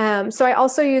 So I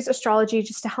also use astrology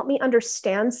just to help me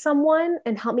understand someone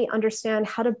and help me understand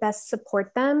how to best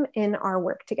support them in our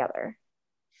work together.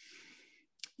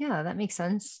 Yeah, that makes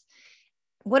sense.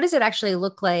 What does it actually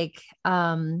look like?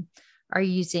 Are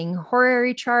you using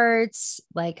horary charts?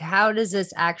 Like, how does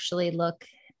this actually look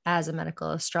as a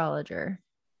medical astrologer?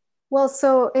 Well,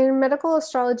 so in medical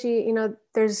astrology,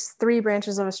 there's three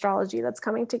branches of astrology that's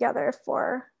coming together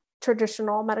for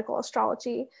traditional medical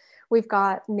astrology. We've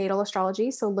got natal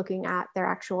astrology, so looking at their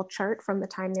actual chart from the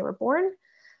time they were born.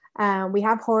 We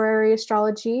have horary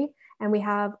astrology, and we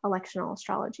have electional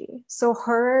astrology. So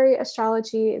horary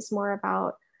astrology is more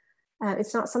about,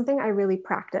 it's not something I really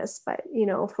practice, but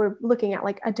if we're looking at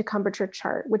like a decumbrature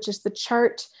chart, which is the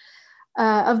chart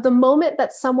of the moment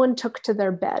that someone took to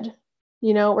their bed,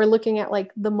 we're looking at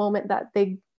like the moment that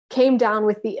they came down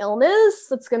with the illness.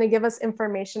 That's going to give us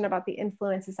information about the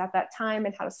influences at that time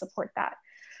and how to support that.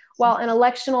 While an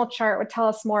electional chart would tell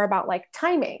us more about like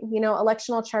timing.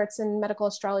 Electional charts in medical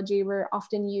astrology were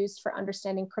often used for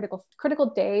understanding critical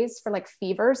days for like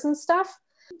fevers and stuff.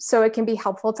 So it can be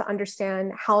helpful to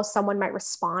understand how someone might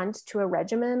respond to a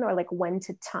regimen or like when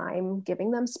to time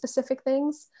giving them specific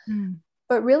things.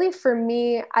 But really for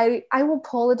me, I will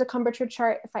pull a decumbrature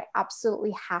chart if I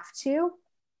absolutely have to.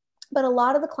 But a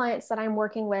lot of the clients that I'm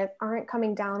working with aren't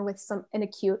coming down with an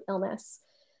acute illness.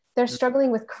 They're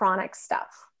struggling with chronic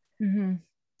stuff. Mm-hmm.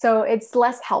 So it's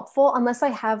less helpful unless I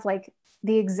have like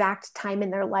the exact time in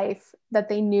their life that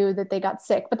they knew that they got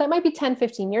sick, but that might be 10,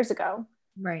 15 years ago.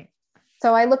 Right.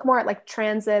 So I look more at like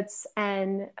transits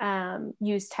and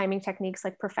use timing techniques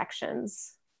like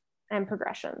perfections and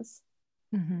progressions.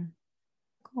 Mm-hmm.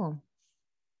 Cool.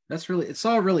 It's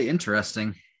all really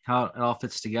interesting how it all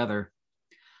fits together.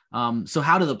 So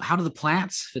how do the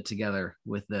plants fit together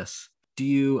with this? Do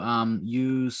you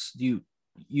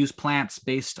use plants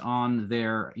based on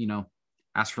their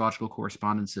astrological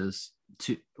correspondences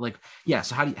to like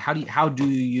so how do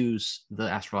you use the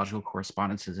astrological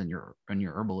correspondences in your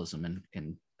herbalism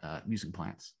and using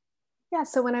plants?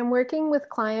 So when I'm working with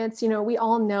clients, we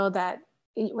all know that,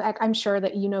 like, I'm sure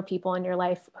that people in your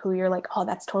life who you're like, oh,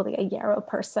 that's totally a yarrow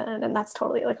person, and that's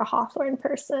totally like a hawthorn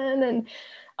person, and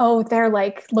oh, they're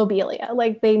like lobelia,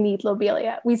 like they need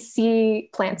lobelia. We see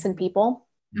plants in people.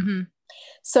 Mm-hmm.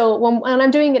 So when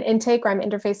I'm doing an intake or I'm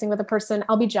interfacing with a person,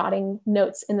 I'll be jotting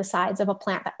notes in the sides of a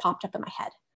plant that popped up in my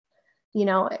head.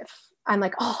 If I'm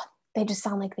like, oh, they just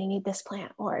sound like they need this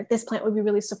plant, or this plant would be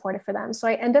really supportive for them. So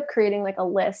I end up creating like a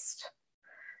list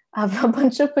of a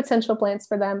bunch of potential plants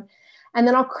for them. And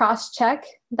then I'll cross-check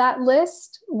that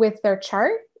list with their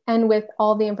chart and with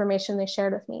all the information they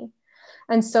shared with me.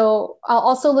 And so I'll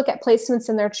also look at placements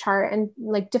in their chart and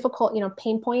like difficult,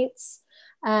 pain points,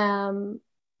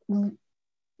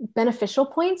 beneficial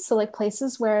points. So like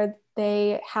places where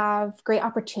they have great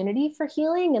opportunity for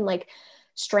healing and like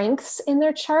strengths in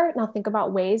their chart. And I'll think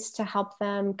about ways to help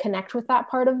them connect with that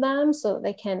part of them so that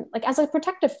they can, like, as a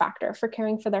protective factor for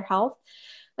caring for their health.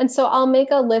 And so I'll make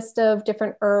a list of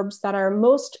different herbs that are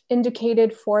most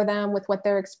indicated for them with what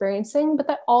they're experiencing, but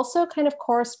that also kind of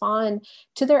correspond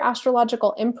to their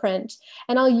astrological imprint.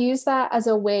 And I'll use that as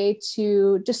a way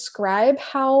to describe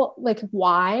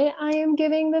why I am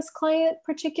giving this client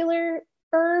particular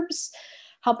herbs,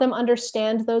 help them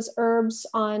understand those herbs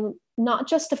on not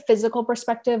just a physical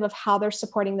perspective of how they're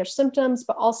supporting their symptoms,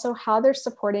 but also how they're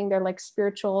supporting their like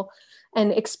spiritual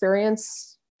and experience,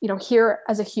 here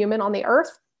as a human on the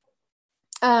earth.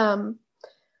 And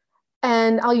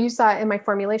I'll use that in my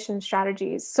formulation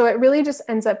strategies. So it really just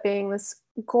ends up being this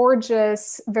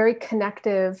gorgeous, very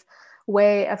connective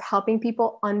way of helping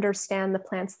people understand the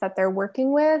plants that they're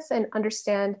working with and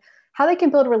understand how they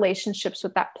can build relationships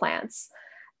with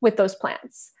those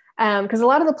plants. Because a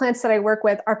lot of the plants that I work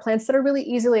with are plants that are really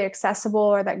easily accessible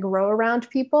or that grow around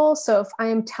people. So if I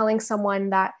am telling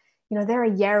someone that, they're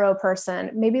a yarrow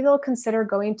person, maybe they'll consider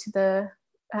going to the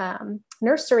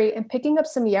nursery and picking up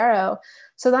some yarrow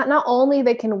so that not only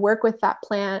they can work with that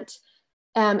plant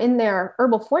in their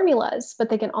herbal formulas, but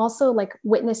they can also like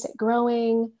witness it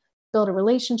growing, build a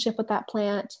relationship with that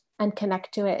plant, and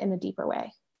connect to it in a deeper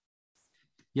way.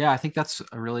 Yeah, I think that's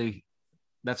really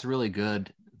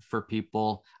good for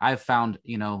people. I've found,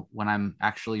 when I'm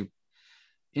actually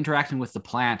interacting with the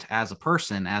plant as a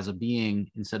person, as a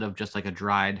being, instead of just like a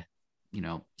dried,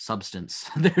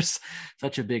 substance, there's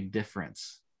such a big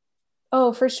difference.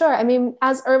 Oh, for sure. I mean,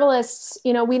 as herbalists,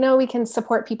 we know we can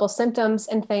support people's symptoms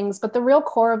and things, but the real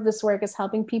core of this work is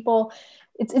helping people.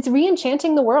 It's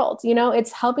re-enchanting the world.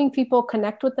 It's helping people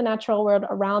connect with the natural world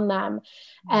around them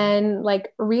and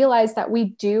like realize that we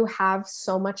do have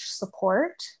so much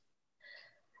support.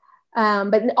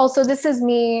 But also this is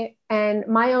me and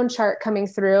my own chart coming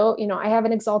through. You know, I have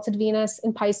an exalted Venus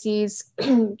in Pisces,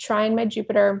 trine my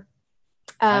Jupiter.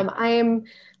 I am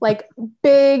like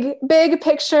big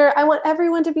picture. I want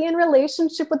everyone to be in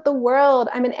relationship with the world.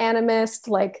 I'm an animist.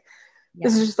 Like,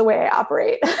 this is just the way I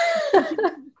operate.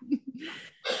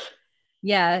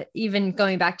 Yeah. Even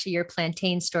going back to your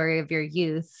plantain story of your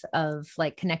youth, of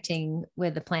like connecting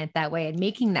with the plant that way and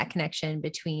making that connection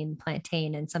between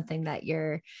plantain and something that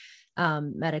your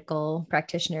medical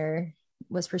practitioner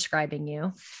was prescribing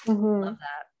you. Mm-hmm. Love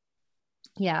that.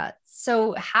 Yeah.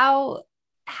 So how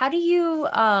do you,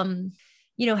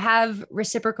 have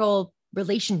reciprocal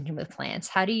relationship with plants?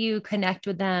 How do you connect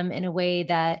with them in a way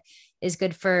that is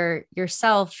good for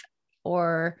yourself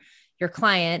or your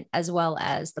client as well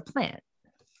as the plant?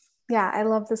 Yeah, I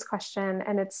love this question.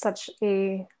 And it's such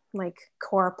a like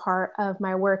core part of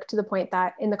my work, to the point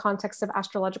that in the context of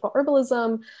astrological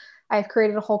herbalism, I've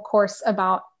created a whole course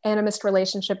about animist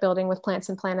relationship building with plants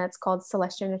and planets called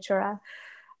Celestia Natura.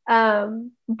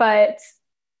 But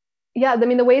yeah, I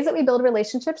mean, the ways that we build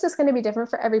relationships is going to be different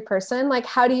for every person. Like,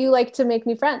 how do you like to make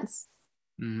new friends?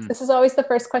 Mm-hmm. This is always the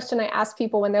first question I ask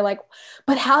people when they're like,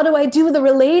 but how do I do the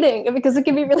relating? Because it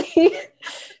can be really,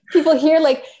 people hear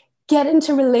like, get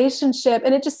into relationship,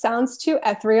 and it just sounds too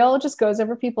ethereal. It just goes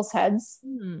over people's heads.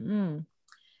 Mm-hmm.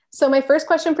 So my first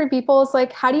question for people is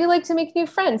like, how do you like to make new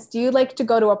friends? Do you like to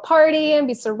go to a party and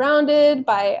be surrounded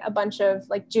by a bunch of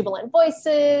like jubilant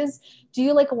voices? Do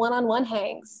you like one-on-one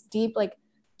hangs, deep, like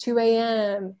 2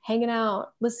 a.m. hanging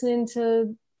out, listening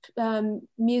to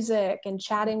music and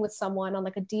chatting with someone on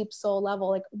like a deep soul level?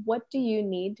 Like, what do you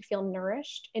need to feel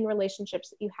nourished in relationships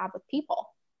that you have with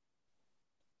people?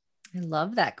 I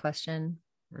love that question.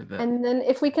 And then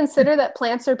if we consider that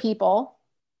plants are people,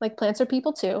 like plants are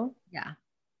people too. Yeah.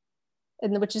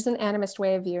 And which is an animist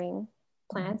way of viewing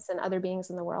plants and other beings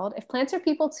in the world. If plants are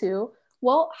people too,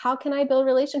 well, how can I build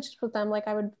relationships with them like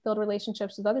I would build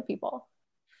relationships with other people?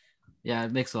 Yeah,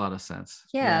 it makes a lot of sense.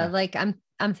 Yeah. Like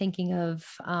I'm thinking of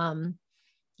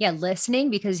listening,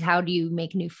 because how do you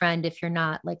make a new friend if you're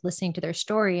not like listening to their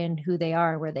story and who they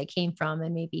are, where they came from,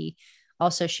 and maybe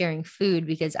also sharing food,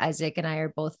 because Isaac and I are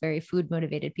both very food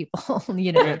motivated people.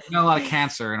 You know, not a lot of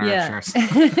cancer in our charts.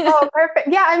 Oh, perfect.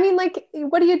 Yeah, I mean, like,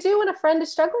 what do you do when a friend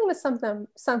is struggling with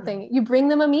something? You bring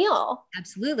them a meal.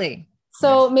 Absolutely.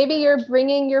 So maybe you're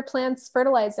bringing your plants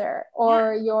fertilizer,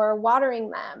 or you're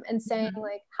watering them and saying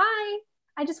like, hi,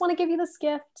 I just want to give you this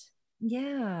gift.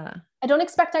 Yeah. I don't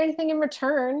expect anything in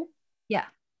return. Yeah.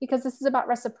 Because this is about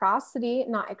reciprocity,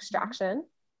 not extraction.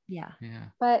 Yeah.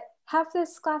 But have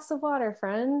this glass of water,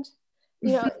 friend.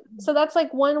 You know, so that's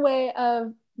like one way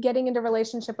of getting into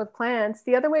relationship with plants.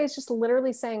 The other way is just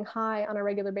literally saying hi on a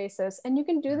regular basis. And you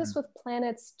can do this with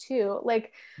planets too.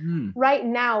 Like right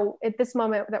now, at this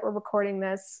moment that we're recording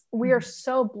this, we are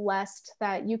so blessed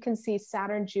that you can see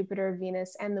Saturn, Jupiter,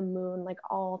 Venus, and the moon like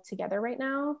all together right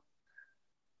now.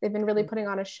 They've been really putting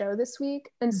on a show this week.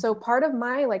 And so part of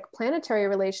my like planetary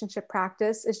relationship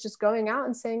practice is just going out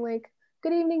and saying like,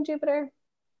 good evening, Jupiter.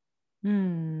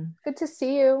 Good to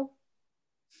see you.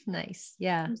 Nice.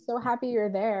 Yeah. I'm so happy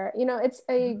you're there. You know, it's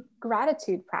a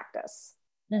gratitude practice.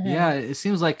 Yeah. It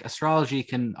seems like astrology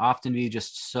can often be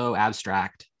just so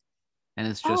abstract. And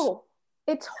it's just. Oh,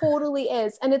 it totally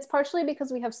is. And it's partially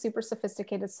because we have super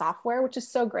sophisticated software, which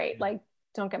is so great. Like,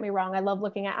 don't get me wrong. I love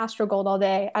looking at AstroGold all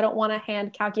day. I don't want to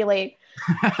hand calculate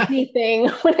anything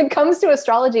when it comes to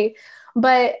astrology.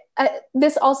 But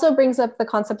this also brings up the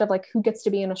concept of like, who gets to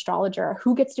be an astrologer,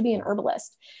 who gets to be an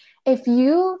herbalist. If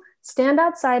you stand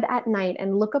outside at night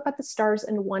and look up at the stars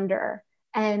and wonder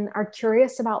and are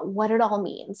curious about what it all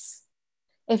means,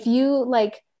 if you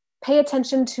like pay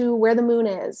attention to where the moon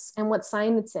is and what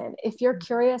sign it's in, if you're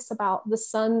curious about the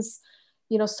sun's,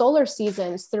 you know, solar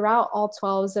seasons throughout all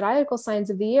 12 zodiacal signs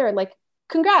of the year, like,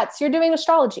 congrats, you're doing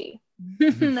astrology.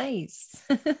 Nice.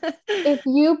 If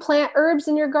you plant herbs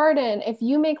in your garden, if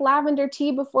you make lavender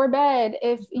tea before bed,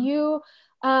 if you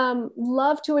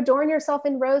love to adorn yourself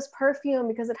in rose perfume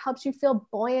because it helps you feel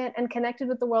buoyant and connected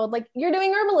with the world, like, you're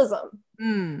doing herbalism.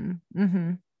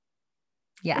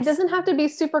 Yes. It doesn't have to be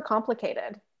super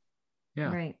complicated.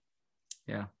 Yeah. Right.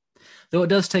 Yeah. Though it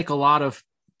does take a lot of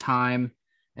time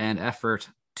and effort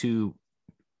to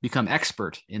become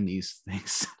expert in these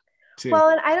things. Well,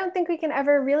 and I don't think we can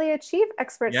ever really achieve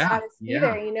expert status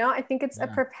either. You know, I think it's a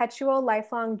perpetual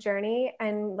lifelong journey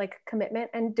and like commitment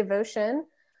and devotion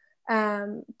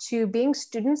to being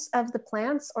students of the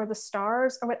plants or the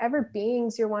stars or whatever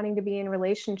beings you're wanting to be in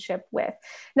relationship with.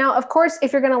 Now, of course,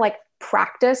 if you're going to like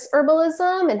practice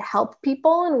herbalism and help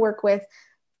people and work with,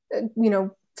 you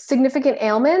know, significant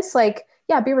ailments, like,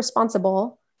 yeah, be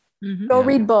responsible. Go Yeah.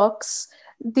 read books.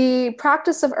 The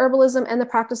practice of herbalism and the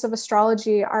practice of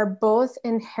astrology are both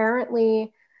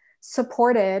inherently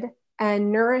supported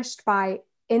and nourished by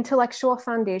intellectual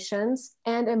foundations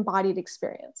and embodied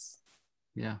experience.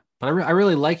 Yeah. But I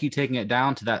really like you taking it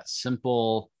down to that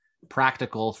simple,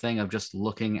 practical thing of just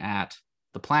looking at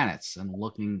the planets and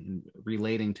looking and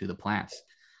relating to the plants.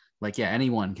 Like, yeah,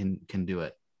 anyone can do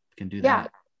it, can do Yeah.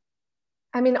 that.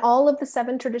 I mean, all of the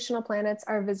 7 traditional planets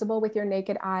are visible with your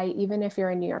naked eye, even if you're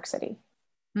in New York City.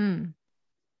 Hmm.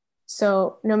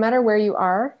 So no matter where you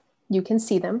are, you can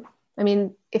see them. I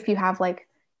mean, if you have like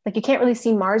you can't really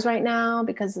see Mars right now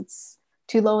because it's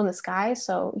too low in the sky.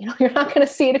 So, you're not going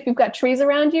to see it if you've got trees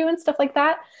around you and stuff like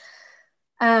that.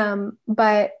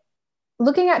 But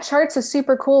looking at charts is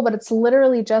super cool, but it's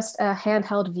literally just a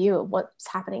handheld view of what's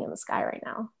happening in the sky right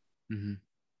now. Mm-hmm.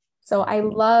 So I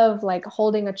love like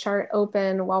holding a chart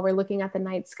open while we're looking at the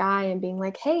night sky and being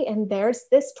like, hey, and there's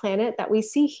this planet that we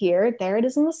see here. There it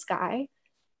is in the sky.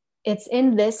 It's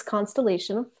in this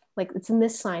constellation, like it's in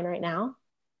this sign right now.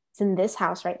 It's in this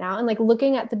house right now. And like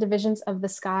looking at the divisions of the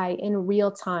sky in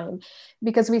real time,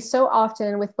 because we so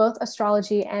often, with both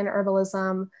astrology and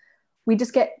herbalism, we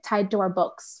just get tied to our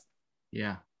books.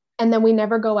 Yeah. And then we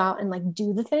never go out and like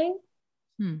do the thing.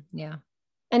 Yeah.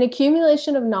 And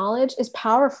accumulation of knowledge is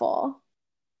powerful.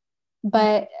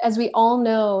 But as we all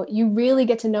know, you really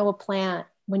get to know a plant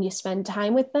when you spend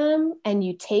time with them and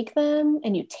you take them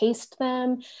and you taste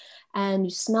them and you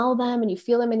smell them and you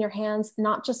feel them in your hands,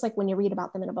 not just like when you read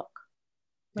about them in a book.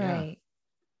 Right.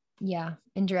 Yeah.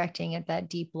 Interacting at that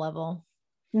deep level.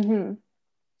 Mm-hmm.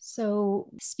 So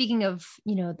speaking of,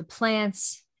 the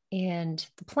plants and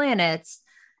the planets,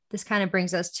 this kind of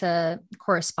brings us to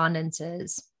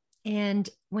correspondences. And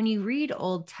when you read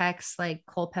old texts like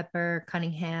Culpeper,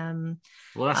 Cunningham,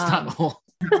 Well, that's not all.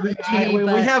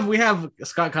 We have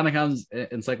Scott Cunningham's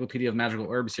Encyclopedia of Magical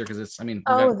Herbs here because it's,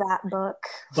 That book.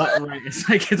 But right, it's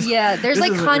like there's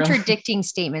like contradicting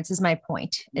statements is my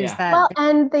point. Yeah. Is that well,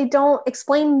 and they don't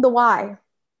explain the why.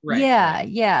 Right.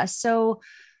 Yeah. So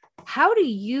how do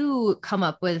you come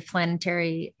up with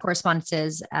planetary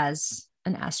correspondences as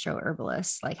an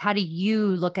astroherbalist? Like, how do you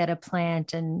look at a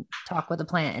plant and talk with a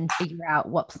plant and figure out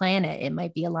what planet it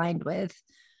might be aligned with?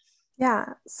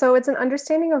 Yeah. So it's an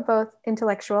understanding of both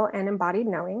intellectual and embodied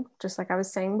knowing, just like I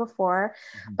was saying before.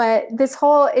 Mm-hmm. But this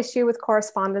whole issue with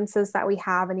correspondences that we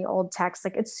have in the old text,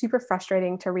 like it's super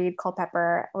frustrating to read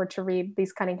Culpeper or to read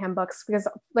these Cunningham books because,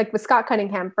 like with Scott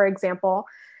Cunningham, for example,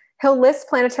 he'll list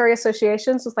planetary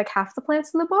associations with like half the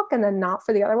plants in the book and then not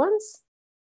for the other ones.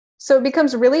 So it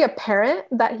becomes really apparent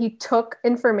that he took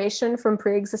information from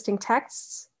pre-existing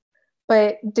texts,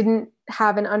 but didn't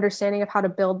have an understanding of how to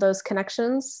build those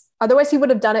connections. Otherwise, he would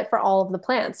have done it for all of the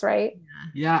plants, right?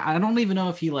 Yeah, I don't even know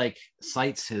if he like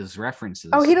cites his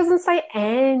references. Oh, he doesn't cite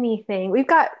anything. We've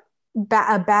got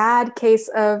a bad case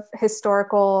of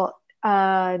historical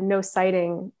no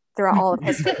citing throughout all of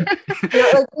history.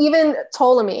 Like even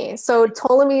Ptolemy. So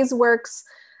Ptolemy's works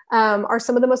are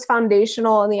some of the most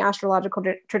foundational in the astrological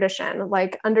tradition.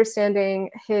 Like understanding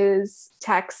his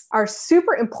texts are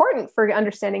super important for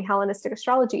understanding Hellenistic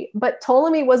astrology. But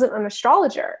Ptolemy wasn't an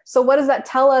astrologer. So what does that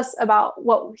tell us about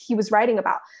what he was writing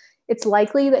about? It's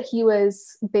likely that he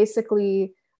was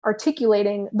basically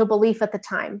articulating the belief at the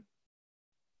time.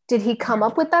 Did he come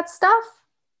up with that stuff?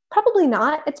 Probably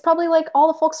not. It's probably like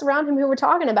all the folks around him who were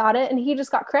talking about it, and he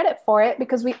just got credit for it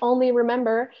because we only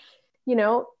remember,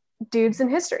 dudes in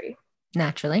history.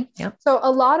 Naturally. Yep. So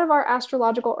a lot of our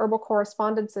astrological herbal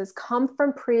correspondences come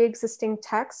from pre-existing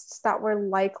texts that were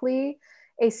likely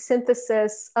a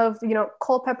synthesis of,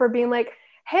 Culpeper being like,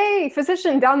 hey,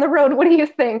 physician down the road, what do you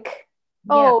think?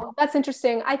 Oh, that's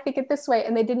interesting. I think it this way.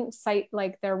 And they didn't cite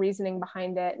like their reasoning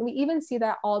behind it. And we even see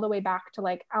that all the way back to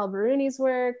like Al-Biruni's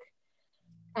work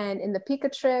and in the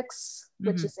Picatrix,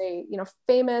 which is a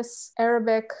famous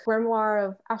Arabic grimoire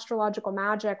of astrological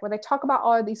magic, where they talk about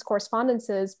all of these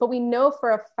correspondences. But we know for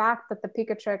a fact that the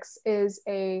Picatrix is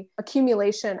a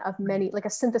accumulation of many, like a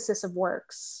synthesis of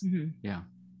works. Yeah.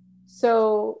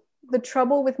 So the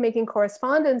trouble with making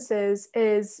correspondences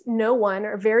is no one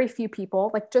or very few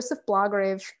people, like Joseph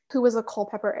Blagrave, who was a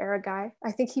Culpeper era guy.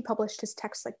 I think he published his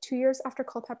text like 2 years after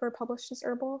Culpeper published his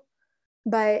herbal.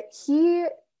 But he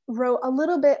wrote a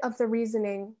little bit of the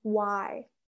reasoning why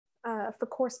for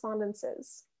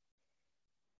correspondences.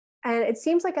 And it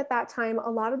seems like at that time, a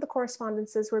lot of the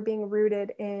correspondences were being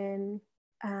rooted in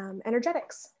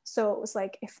energetics. So it was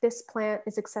like, if this plant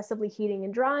is excessively heating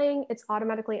and drying, it's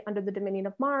automatically under the dominion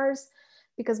of Mars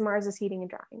because Mars is heating and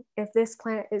drying. If this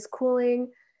plant is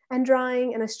cooling and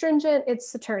drying and astringent, it's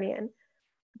Saturnian.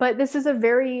 But this is a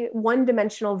very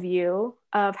one-dimensional view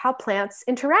of how plants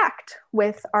interact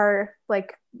with our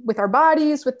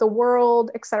bodies, with the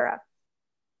world, etc.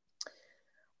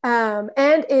 And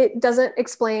it doesn't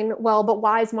explain, well, but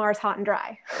why is Mars hot and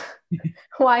dry?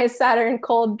 Why is Saturn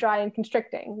cold, dry, and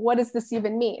constricting? What does this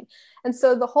even mean? And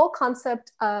so the whole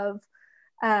concept of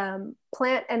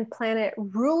plant and planet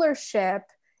rulership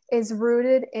is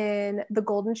rooted in the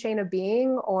golden chain of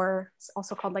being, or it's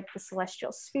also called like the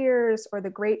celestial spheres or the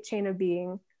great chain of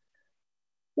being,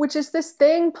 which is this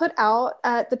thing put out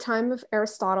at the time of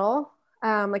Aristotle.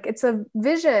 Like it's a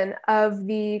vision of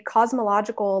the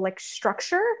cosmological like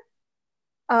structure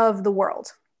of the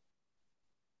world,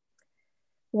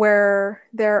 where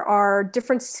there are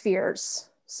different spheres.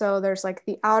 So there's like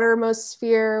the outermost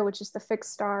sphere, which is the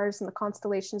fixed stars and the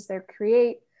constellations they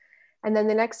create. And then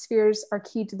the next spheres are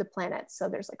key to the planets. So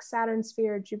there's like Saturn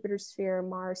sphere, Jupiter sphere,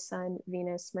 Mars, Sun,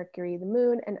 Venus, Mercury, the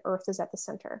moon, and Earth is at the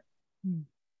center. Mm.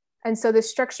 And so this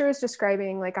structure is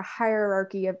describing like a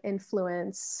hierarchy of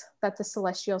influence that the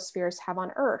celestial spheres have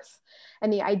on Earth.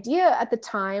 And the idea at the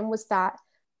time was that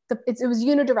it was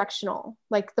unidirectional.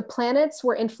 Like the planets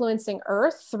were influencing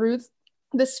Earth through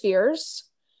the spheres,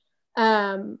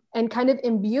 and kind of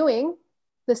imbuing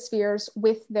the spheres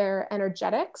with their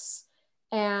energetics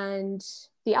and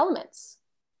the elements.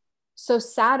 So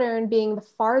Saturn, being the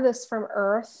farthest from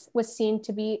Earth, was seen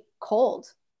to be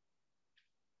cold,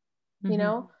 you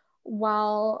know,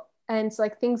 and so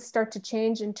like things start to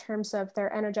change in terms of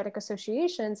their energetic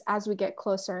associations as we get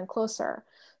closer and closer.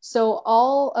 So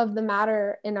all of the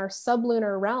matter in our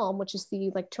sublunar realm, which is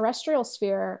the like terrestrial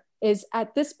sphere, is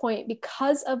at this point,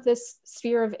 because of this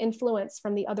sphere of influence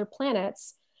from the other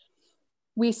planets,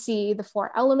 we see the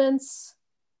four elements,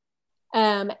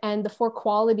 and the four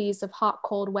qualities of hot,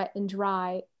 cold, wet, and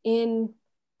dry in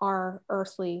our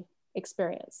earthly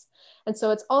experience. And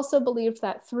so it's also believed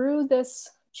that through this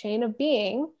chain of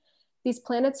being, these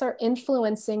planets are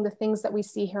influencing the things that we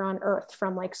see here on Earth,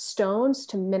 from like stones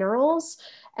to minerals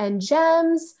and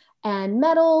gems and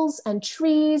metals and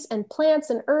trees and plants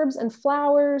and herbs and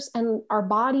flowers and our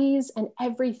bodies and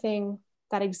everything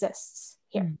that exists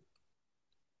here. Mm.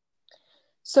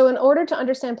 So in order to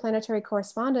understand planetary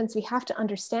correspondence, we have to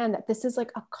understand that this is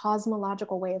like a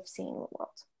cosmological way of seeing the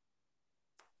world.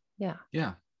 Yeah.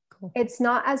 Yeah. Cool. It's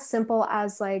not as simple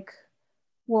as like,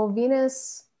 well,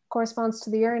 Venus corresponds to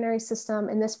the urinary system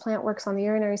and this plant works on the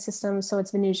urinary system, so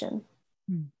it's Venusian.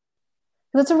 Hmm.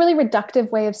 That's a really reductive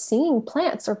way of seeing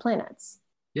plants or planets.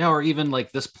 Yeah, or even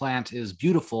like this plant is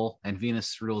beautiful and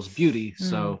Venus rules beauty.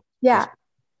 So yeah.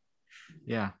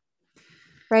 Yeah.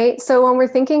 Right. So when we're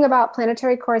thinking about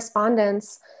planetary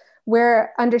correspondence,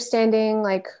 we're understanding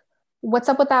like, what's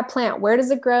up with that plant? Where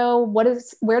does it grow?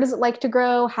 Where does it like to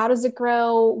grow? How does it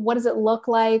grow? What does it look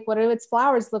like? What do its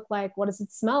flowers look like? What does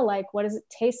it smell like? What does it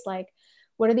taste like?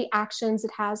 What are the actions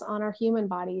it has on our human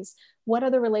bodies? What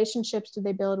other relationships do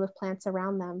they build with plants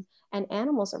around them and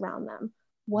animals around them?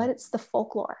 What's the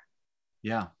folklore?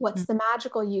 Yeah. What's the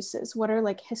magical uses? What are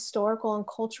like historical and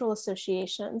cultural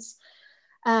associations?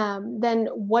 Then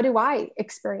what do I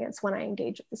experience when I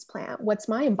engage with this plant? What's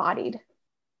my embodied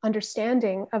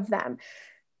understanding of them?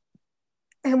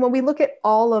 And when we look at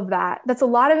all of that, that's a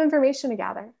lot of information to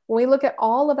gather. When we look at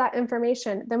all of that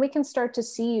information, then we can start to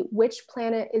see which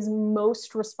planet is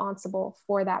most responsible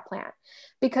for that plant.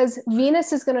 Because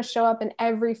Venus is going to show up in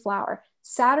every flower.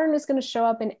 Saturn is going to show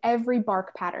up in every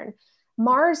bark pattern.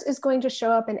 Mars is going to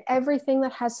show up in everything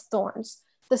that has thorns.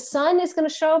 The sun is going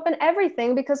to show up in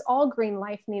everything because all green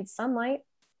life needs sunlight.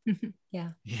 Yeah.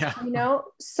 Yeah. You know,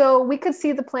 so we could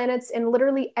see the planets in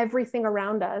literally everything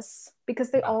around us because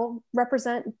they all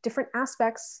represent different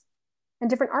aspects and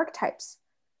different archetypes.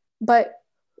 But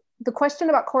the question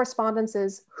about correspondence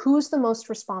is, who's the most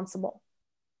responsible?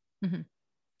 Mm-hmm.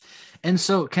 And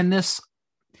so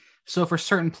so for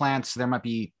certain plants, there might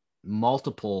be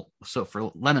multiple. So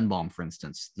for lemon balm, for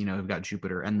instance, you know, we've got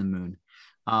Jupiter and the moon.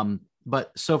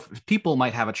 But so people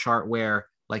might have a chart where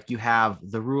like you have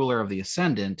the ruler of the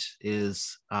ascendant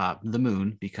is the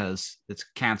moon because it's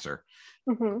Cancer,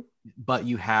 but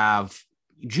you have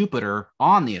Jupiter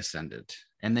on the ascendant,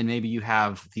 and then maybe you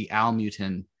have the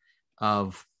almutin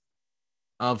of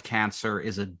Cancer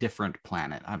is a different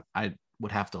planet. I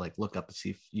would have to like look up to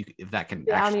see if that can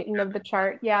the almutin of the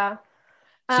chart. Yeah.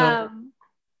 So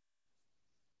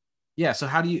yeah. So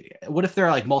what if there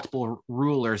are like multiple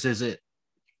rulers? Is it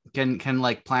can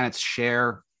like planets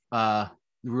share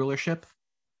rulership?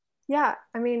 Yeah,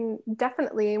 I mean,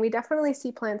 definitely. We definitely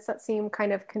see plants that seem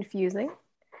kind of confusing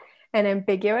and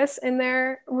ambiguous in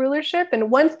their rulership. And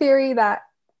one theory that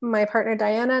my partner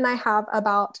Diana and I have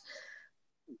about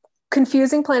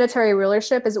confusing planetary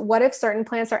rulership is what if certain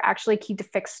plants are actually keyed to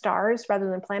fixed stars rather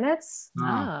than planets?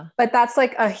 But that's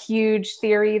like a huge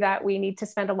theory that we need to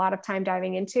spend a lot of time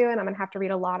diving into. And I'm going to have to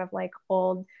read a lot of like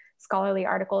old scholarly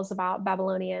articles about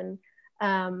Babylonian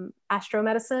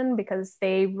astromedicine because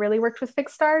they really worked with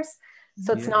fixed stars.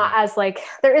 So it's not as like,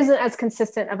 there isn't as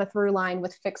consistent of a through line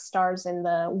with fixed stars in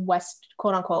the West,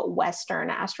 quote unquote, Western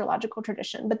astrological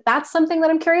tradition. But that's something that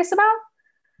I'm curious about.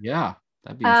 Yeah,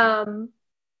 that'd be interesting.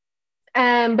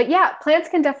 But yeah, plants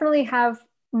can definitely have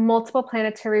multiple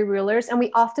planetary rulers, and we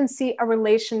often see a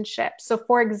relationship. So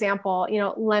for example,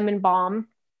 lemon balm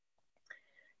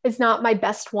is not my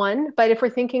best one, but if we're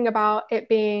thinking about it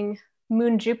being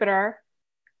moon Jupiter,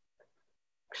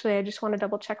 actually, I just want to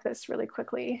double check this really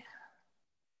quickly.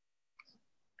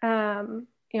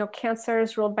 Cancer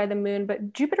is ruled by the moon,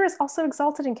 but Jupiter is also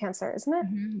exalted in Cancer, isn't it?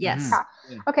 Mm-hmm. Yes.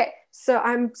 Yeah. Okay, so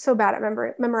I'm so bad at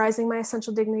memorizing my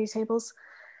essential dignity tables.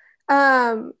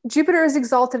 Jupiter is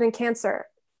exalted in Cancer.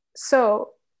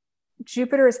 So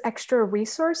Jupiter is extra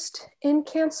resourced in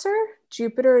Cancer.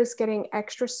 Jupiter is getting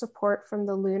extra support from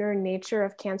the lunar nature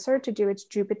of Cancer to do its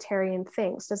Jupiterian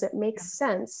things. Does it make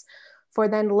sense for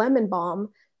then lemon balm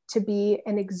to be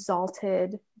an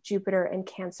exalted Jupiter and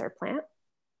Cancer plant?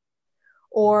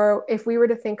 Or if we were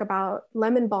to think about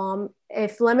lemon balm,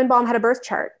 if lemon balm had a birth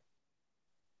chart,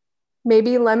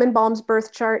 maybe lemon balm's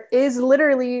birth chart is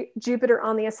literally Jupiter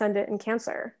on the ascendant in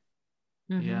Cancer.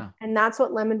 Yeah. And that's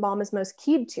what lemon balm is most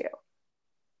keyed to.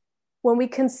 When we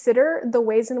consider the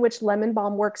ways in which lemon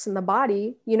balm works in the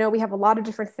body, we have a lot of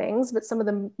different things, but some of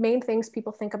the main things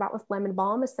people think about with lemon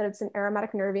balm is that it's an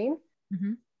aromatic nervine.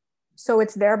 Mm-hmm. So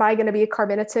it's thereby going to be a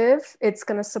carminative. It's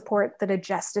going to support the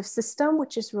digestive system,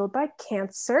 which is ruled by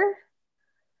Cancer.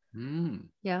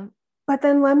 Yeah. But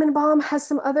then lemon balm has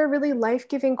some other really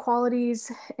life-giving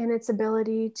qualities in its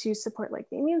ability to support like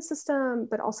the immune system,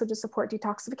 but also to support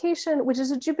detoxification, which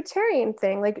is a Jupiterian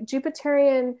thing. Like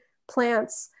Jupiterian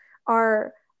plants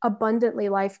are abundantly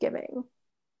life-giving.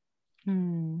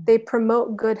 They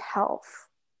promote good health.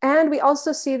 And we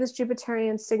also see this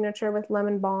Jupiterian signature with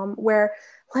lemon balm, where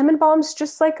lemon balm's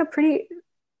just like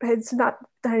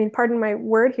pardon my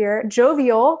word here,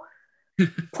 jovial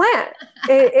plant.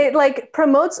 It like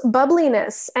promotes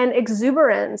bubbliness and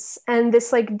exuberance and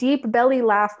this like deep belly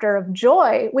laughter of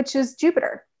joy, which is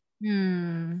Jupiter.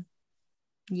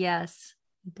 Yes,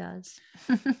 it does.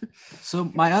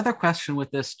 So my other question with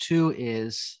this too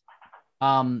is,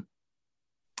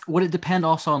 would it depend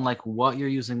also on like what you're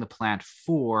using the plant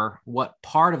for, what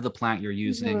part of the plant you're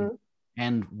using,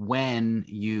 and when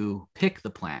you pick the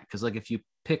plant? Because like if you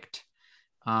picked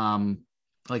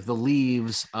like the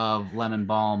leaves of lemon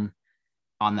balm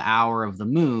on the hour of the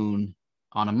moon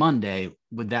on a Monday,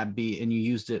 would that be, and you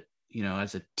used it,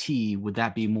 as a tea, would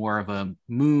that be more of a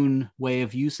moon way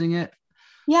of using it?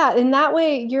 Yeah, in that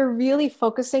way, you're really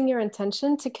focusing your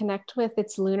intention to connect with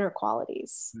its lunar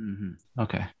qualities.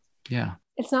 Okay. Yeah.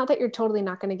 It's not that you're totally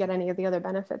not going to get any of the other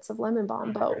benefits of lemon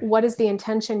balm, but what is the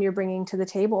intention you're bringing to the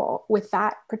table with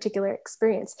that particular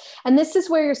experience? And this is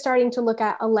where you're starting to look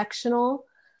at electional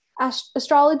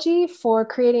astrology for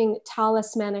creating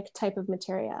talismanic type of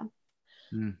materia.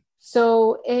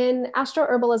 So in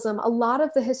astroherbalism, a lot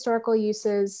of the historical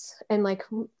uses and like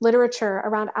literature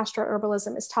around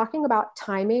astroherbalism is talking about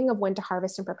timing of when to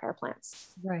harvest and prepare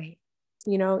plants. Right.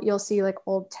 You'll see like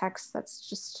old texts that's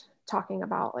just talking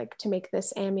about like to make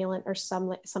this amulet or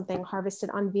something harvested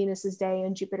on Venus's day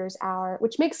and Jupiter's hour,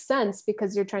 which makes sense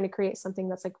because you're trying to create something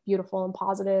that's like beautiful and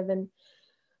positive and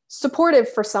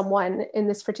supportive for someone in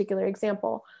this particular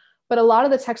example. But a lot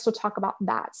of the text will talk about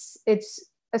that. It's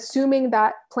assuming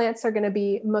that plants are going to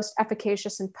be most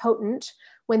efficacious and potent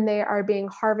when they are being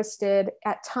harvested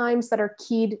at times that are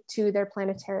keyed to their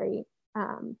planetary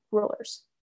rulers.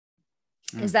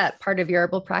 Is that part of your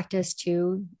herbal practice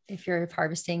too, if you're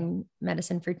harvesting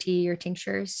medicine for tea or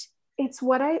tinctures? It's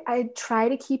what I try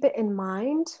to keep it in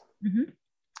mind.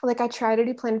 Like I try to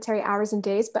do planetary hours and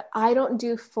days, but I don't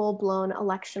do full-blown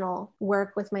electional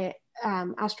work with my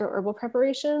astro herbal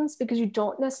preparations because you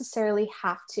don't necessarily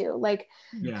have to. Like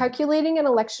calculating an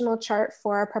electional chart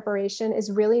for our preparation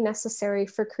is really necessary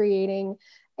for creating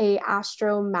a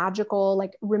astro magical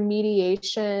like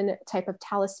remediation type of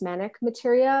talismanic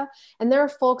materia. And there are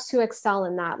folks who excel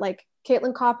in that. Like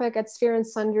Caitlin Kopic at Sphere and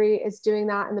Sundry is doing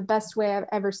that in the best way I've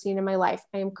ever seen in my life.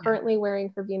 I am currently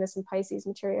wearing her Venus and Pisces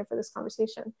materia for this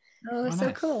conversation. Oh, so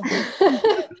nice.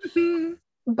 Cool.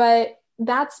 But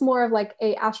that's more of like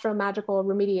a astro magical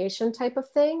remediation type of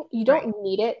thing. You don't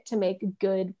need it to make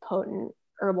good, potent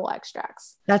herbal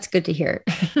extracts. That's good to hear.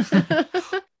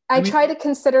 I try to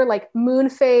consider like moon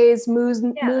phase,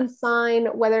 moon sign,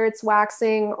 whether it's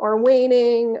waxing or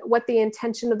waning, what the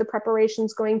intention of the preparation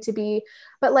is going to be.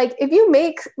 But like if you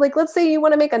make, like, let's say you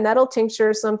want to make a nettle tincture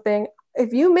or something.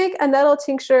 If you make a nettle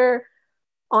tincture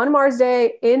on Mars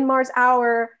Day, in Mars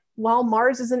hour, while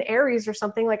Mars is in Aries or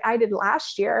something like I did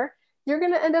last year, you're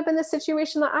going to end up in the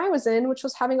situation that I was in, which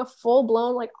was having a full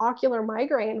blown like ocular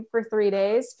migraine for 3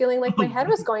 days, feeling like my head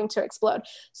was going to explode.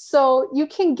 So you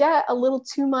can get a little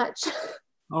too much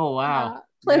oh wow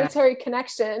planetary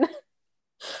connection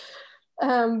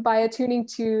by attuning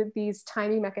to these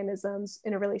timing mechanisms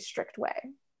in a really strict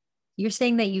way. You're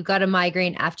saying that you got a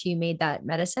migraine after you made that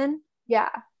medicine? Yeah.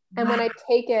 And when I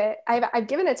take it, I've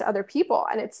given it to other people,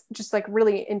 and it's just like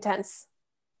really intense.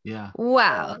 Yeah.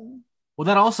 Wow. Well,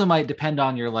 that also might depend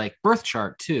on your like birth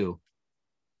chart too.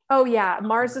 Oh yeah,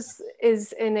 Mars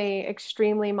is in a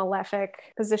extremely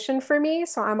malefic position for me,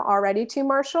 so I'm already too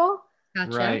martial.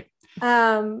 Gotcha. Right.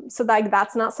 So like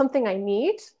that's not something I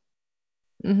need.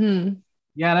 Mm-hmm.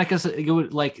 Yeah, and I guess it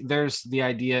would, like, there's the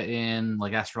idea in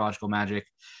like astrological magic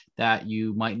that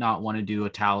you might not want to do a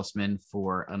talisman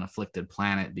for an afflicted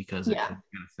planet because it can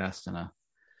manifest in a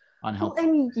unhelpful.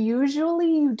 And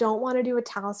usually you don't want to do a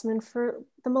talisman for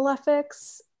the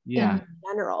malefics in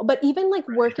general, but even like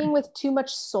working with too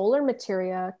much solar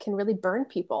materia can really burn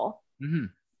people. Mm-hmm.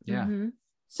 Yeah. Mm-hmm.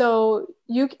 So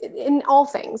in all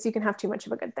things, you can have too much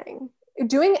of a good thing.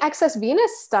 Doing excess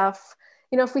Venus stuff,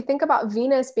 if we think about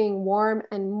Venus being warm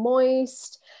and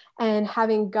moist and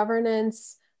having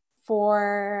governance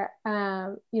for,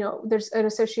 there's an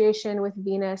association with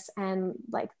Venus and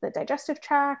like the digestive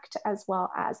tract, as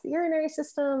well as the urinary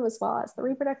system, as well as the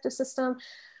reproductive system.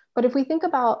 But if we think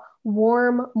about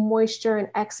warm moisture and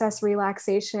excess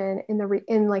relaxation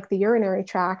in like the urinary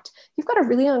tract, you've got a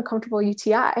really uncomfortable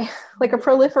UTI, like a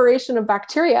proliferation of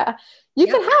bacteria. You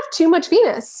can have too much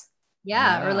Venus.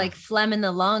 Yeah, or like phlegm in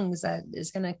the lungs that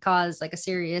is going to cause like a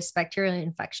serious bacterial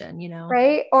infection,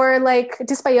 Right? Or like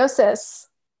dysbiosis.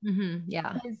 Mm-hmm.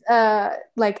 Yeah. Is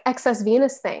like excess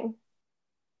Venus thing.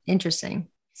 Interesting.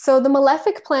 So the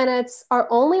malefic planets are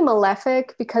only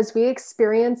malefic because we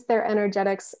experience their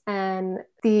energetics and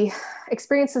the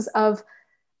experiences of,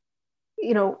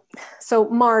 so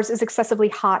Mars is excessively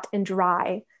hot and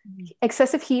dry. Mm-hmm.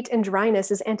 Excessive heat and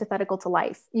dryness is antithetical to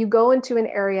life. You go into an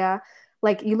area,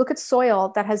 like you look at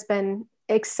soil that has been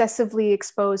excessively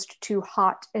exposed to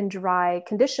hot and dry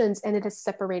conditions, and it is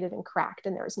separated and cracked,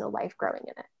 and there is no life growing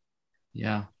in it.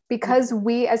 Yeah. Because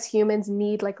we as humans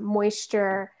need like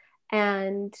moisture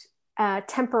and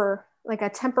like a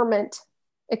temperament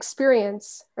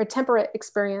experience or temperate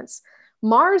experience.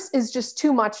 Mars is just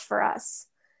too much for us.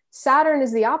 Saturn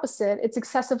is the opposite. It's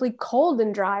excessively cold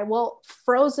and dry. Well,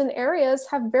 frozen areas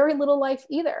have very little life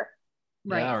either.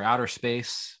 Right. Yeah, or outer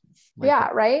space.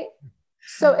 Right.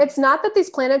 So it's not that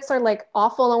these planets are like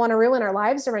awful and want to ruin our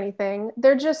lives or anything.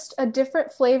 They're just a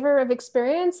different flavor of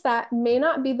experience that may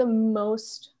not be the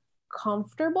most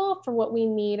comfortable for what we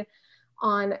need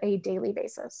on a daily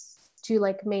basis to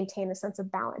like maintain a sense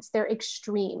of balance. They're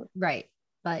extreme. Right.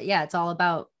 But yeah, it's all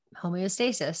about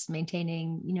homeostasis,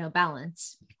 maintaining,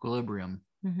 balance. Equilibrium.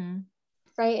 Mm-hmm.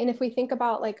 Right. And if we think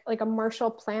about like a martial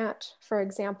plant, for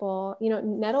example,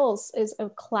 nettles is a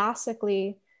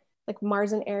classically like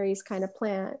Mars and Aries kind of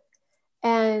plant.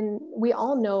 And we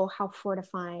all know how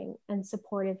fortifying and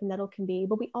supportive nettle can be,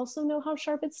 but we also know how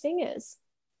sharp its sting is.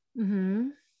 Mm-hmm.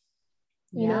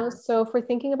 So if we're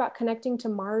thinking about connecting to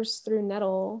Mars through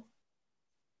nettle,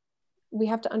 we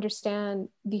have to understand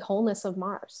the wholeness of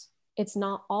Mars. It's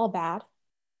not all bad.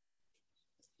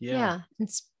 Yeah. And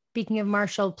speaking of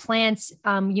martial plants,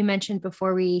 you mentioned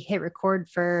before we hit record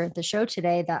for the show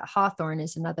today that hawthorn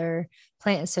is another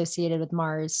plant associated with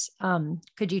Mars.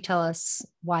 Could you tell us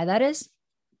why that is?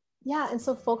 Yeah, and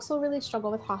so folks will really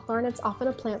struggle with hawthorn. It's often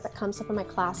a plant that comes up in my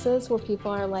classes where people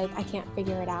are like, I can't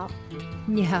figure it out.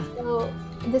 Yeah. So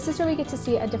this is where we get to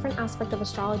see a different aspect of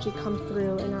astrology come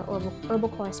through in our herbal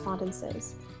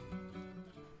correspondences.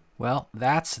 Well,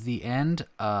 that's the end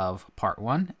of part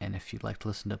 1. And if you'd like to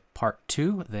listen to part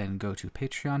 2, then go to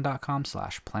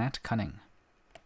patreon.com/plantcunning.